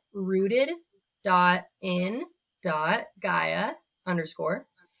rooted.in.gaia_.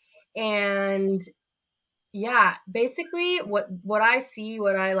 And yeah, basically what I see,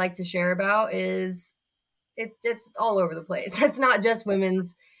 what I like to share about is it's all over the place. It's not just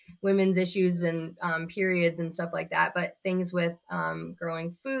women's issues and periods and stuff like that, but things with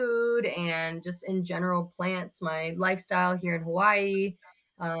growing food and just in general plants, my lifestyle here in Hawaii,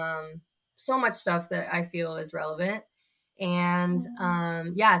 so much stuff that I feel is relevant. And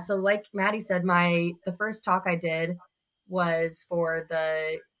yeah, so like Maddie said, the first talk I did was for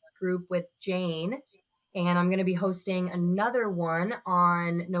the group with Jane, and I'm going to be hosting another one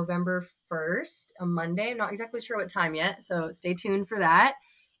on November 1st, a Monday. I'm not exactly sure what time yet, so stay tuned for that.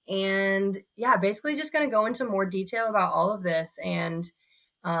 And yeah, basically just going to go into more detail about all of this, and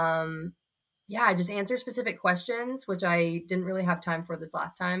yeah, just answer specific questions, which I didn't really have time for this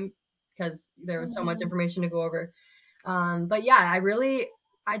last time because there was so much information to go over. But yeah, I really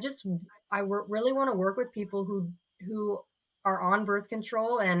want to work with people who are on birth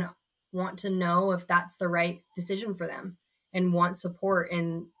control and want to know if that's the right decision for them and want support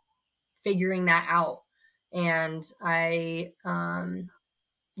in figuring that out. And I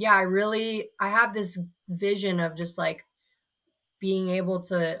have this vision of just like being able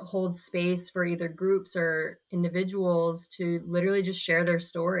to hold space for either groups or individuals to literally just share their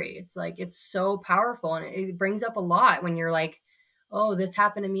story. It's like, it's so powerful, and it brings up a lot when you're like, oh, this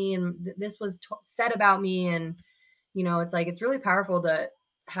happened to me, and this was said about me. And, it's like, it's really powerful to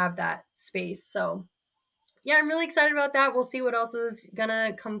have that space. So yeah, I'm really excited about that. We'll see what else is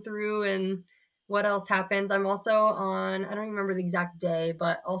gonna come through and what else happens. I'm also on, I don't even remember the exact day,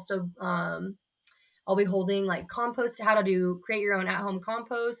 but also, I'll be holding like how to create your own at-home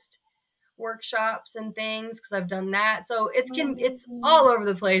compost workshops and things, because I've done that. So it's all over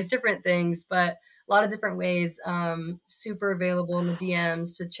the place, different things, but a lot of different ways. Super available in the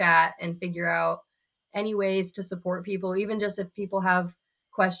DMs to chat and figure out any ways to support people, even just if people have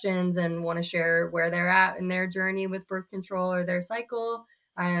questions and want to share where they're at in their journey with birth control or their cycle.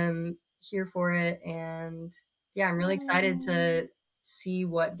 I am here for it. And yeah, I'm really excited to see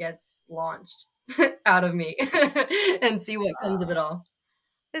what gets launched out of me and see what comes of it all.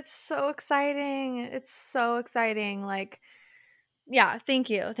 It's so exciting. It's so exciting. Like, yeah, thank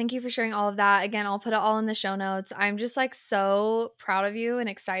you. Thank you for sharing all of that. Again, I'll put it all in the show notes. I'm just like so proud of you and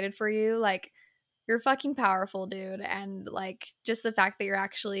excited for you. Like, you're fucking powerful, dude. And like, just the fact that you're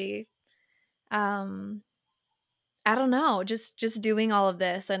actually, I don't know, just doing all of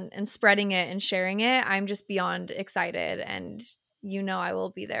this and spreading it and sharing it. I'm just beyond excited. And I will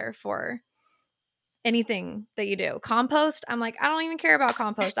be there for anything that you do. Compost, I'm like, I don't even care about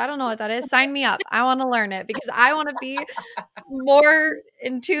compost. I don't know what that is. Sign me up. I want to learn it because I want to be more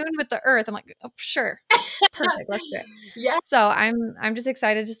in tune with the earth. I'm like, oh, sure. Perfect. Let's do it. Yeah. So I'm just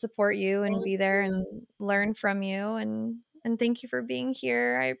excited to support you and be there and learn from you, and thank you for being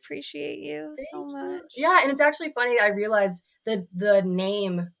here. I appreciate you so much. Yeah, and it's actually funny. I realized that the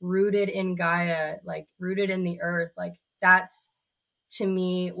name Rooted in Gaia, like rooted in the earth, like that's to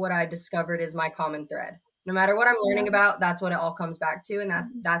me what I discovered is my common thread. No matter what I'm learning about, that's what it all comes back to, and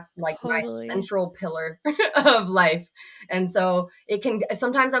that's like Totally. my central pillar of life. And so it can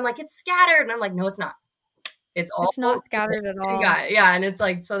sometimes I'm like, it's scattered, and I'm like, no, it's not. It's not scattered at all. Yeah, and it's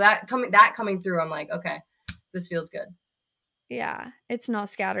like, so that coming through, I'm like, okay, this feels good. Yeah, it's not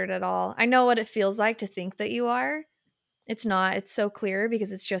scattered at all. I know what it feels like to think that you are. It's not. It's so clear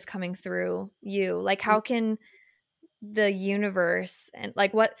because it's just coming through you. Like, how can the universe and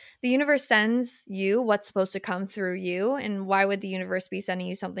like what the universe sends you, what's supposed to come through you, and why would the universe be sending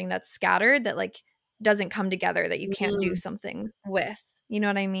you something that's scattered that like doesn't come together, that you can't do something with? You know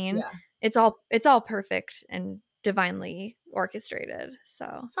what I mean? Yeah. It's all perfect and divinely orchestrated.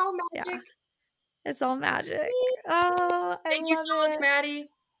 So It's all magic. yeah, it's all magic. Oh, Thank you so much, Maddie.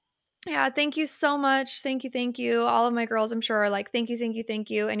 Yeah, thank you so much. Thank you. All of my girls, I'm sure, are like, thank you.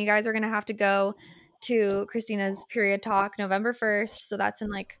 And you guys are going to have to go to Christina's period talk November 1st. So that's in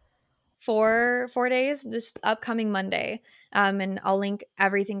like four days, this upcoming Monday. And I'll link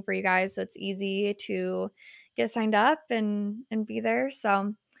everything for you guys so it's easy to get signed up and be there.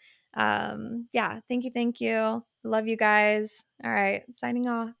 So yeah, thank you. Love you guys. All right, signing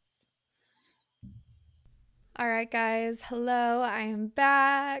off. All right, guys. Hello, I am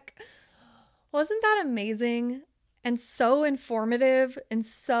back. Wasn't that amazing? And so informative, and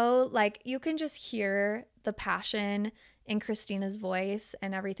so like you can just hear the passion in Christina's voice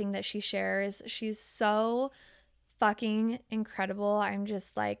and everything that she shares. She's so fucking incredible. I'm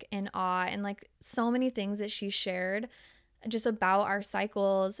just like in awe, and like so many things that she shared just about our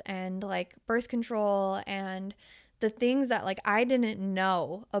cycles and like birth control and the things that like I didn't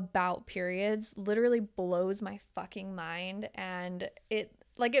know about periods literally blows my fucking mind. And it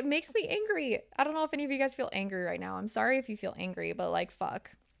makes me angry. I don't know if any of you guys feel angry right now. I'm sorry if you feel angry, but like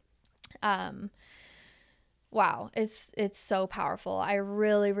fuck. Wow, it's so powerful. I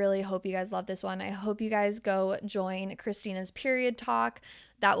really hope you guys love this one. I hope you guys go join Christina's period talk.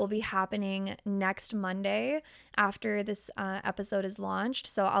 That will be happening next Monday after this episode is launched.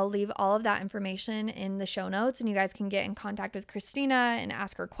 So I'll leave all of that information in the show notes, and you guys can get in contact with Christina and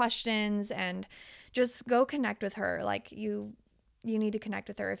ask her questions and just go connect with her. Like you need to connect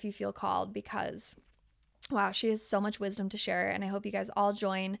with her if you feel called, because wow, she has so much wisdom to share. And I hope you guys all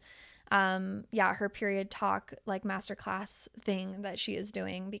join her period talk like masterclass thing that she is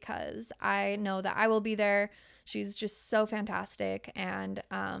doing, because I know that I will be there. She's just so fantastic. And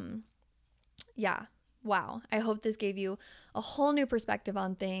wow. I hope this gave you a whole new perspective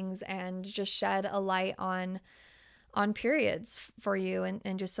on things and just shed a light on periods for you,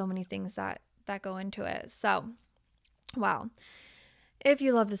 and just so many things that go into it. So wow. If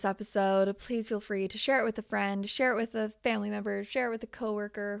you love this episode, please feel free to share it with a friend, share it with a family member, share it with a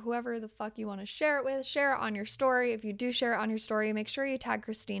coworker, whoever the fuck you want to share it with. Share it on your story. If you do share it on your story, make sure you tag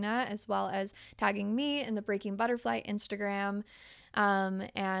Christina as well as tagging me in the Breaking Butterfly Instagram,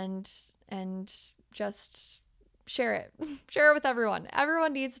 and just share it. Share it with everyone.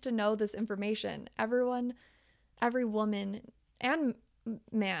 Everyone needs to know this information. Every woman and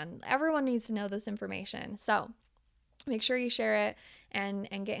man, everyone needs to know this information. So make sure you share it and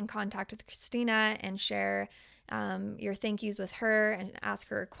get in contact with Christina and share your thank yous with her and ask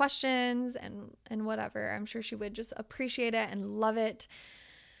her questions and whatever. I'm sure she would just appreciate it and love it.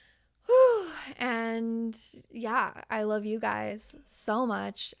 Whew. And yeah, I love you guys so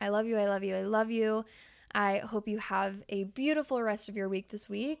much. I love you. I hope you have a beautiful rest of your week this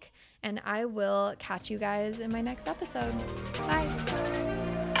week, and I will catch you guys in my next episode. Bye.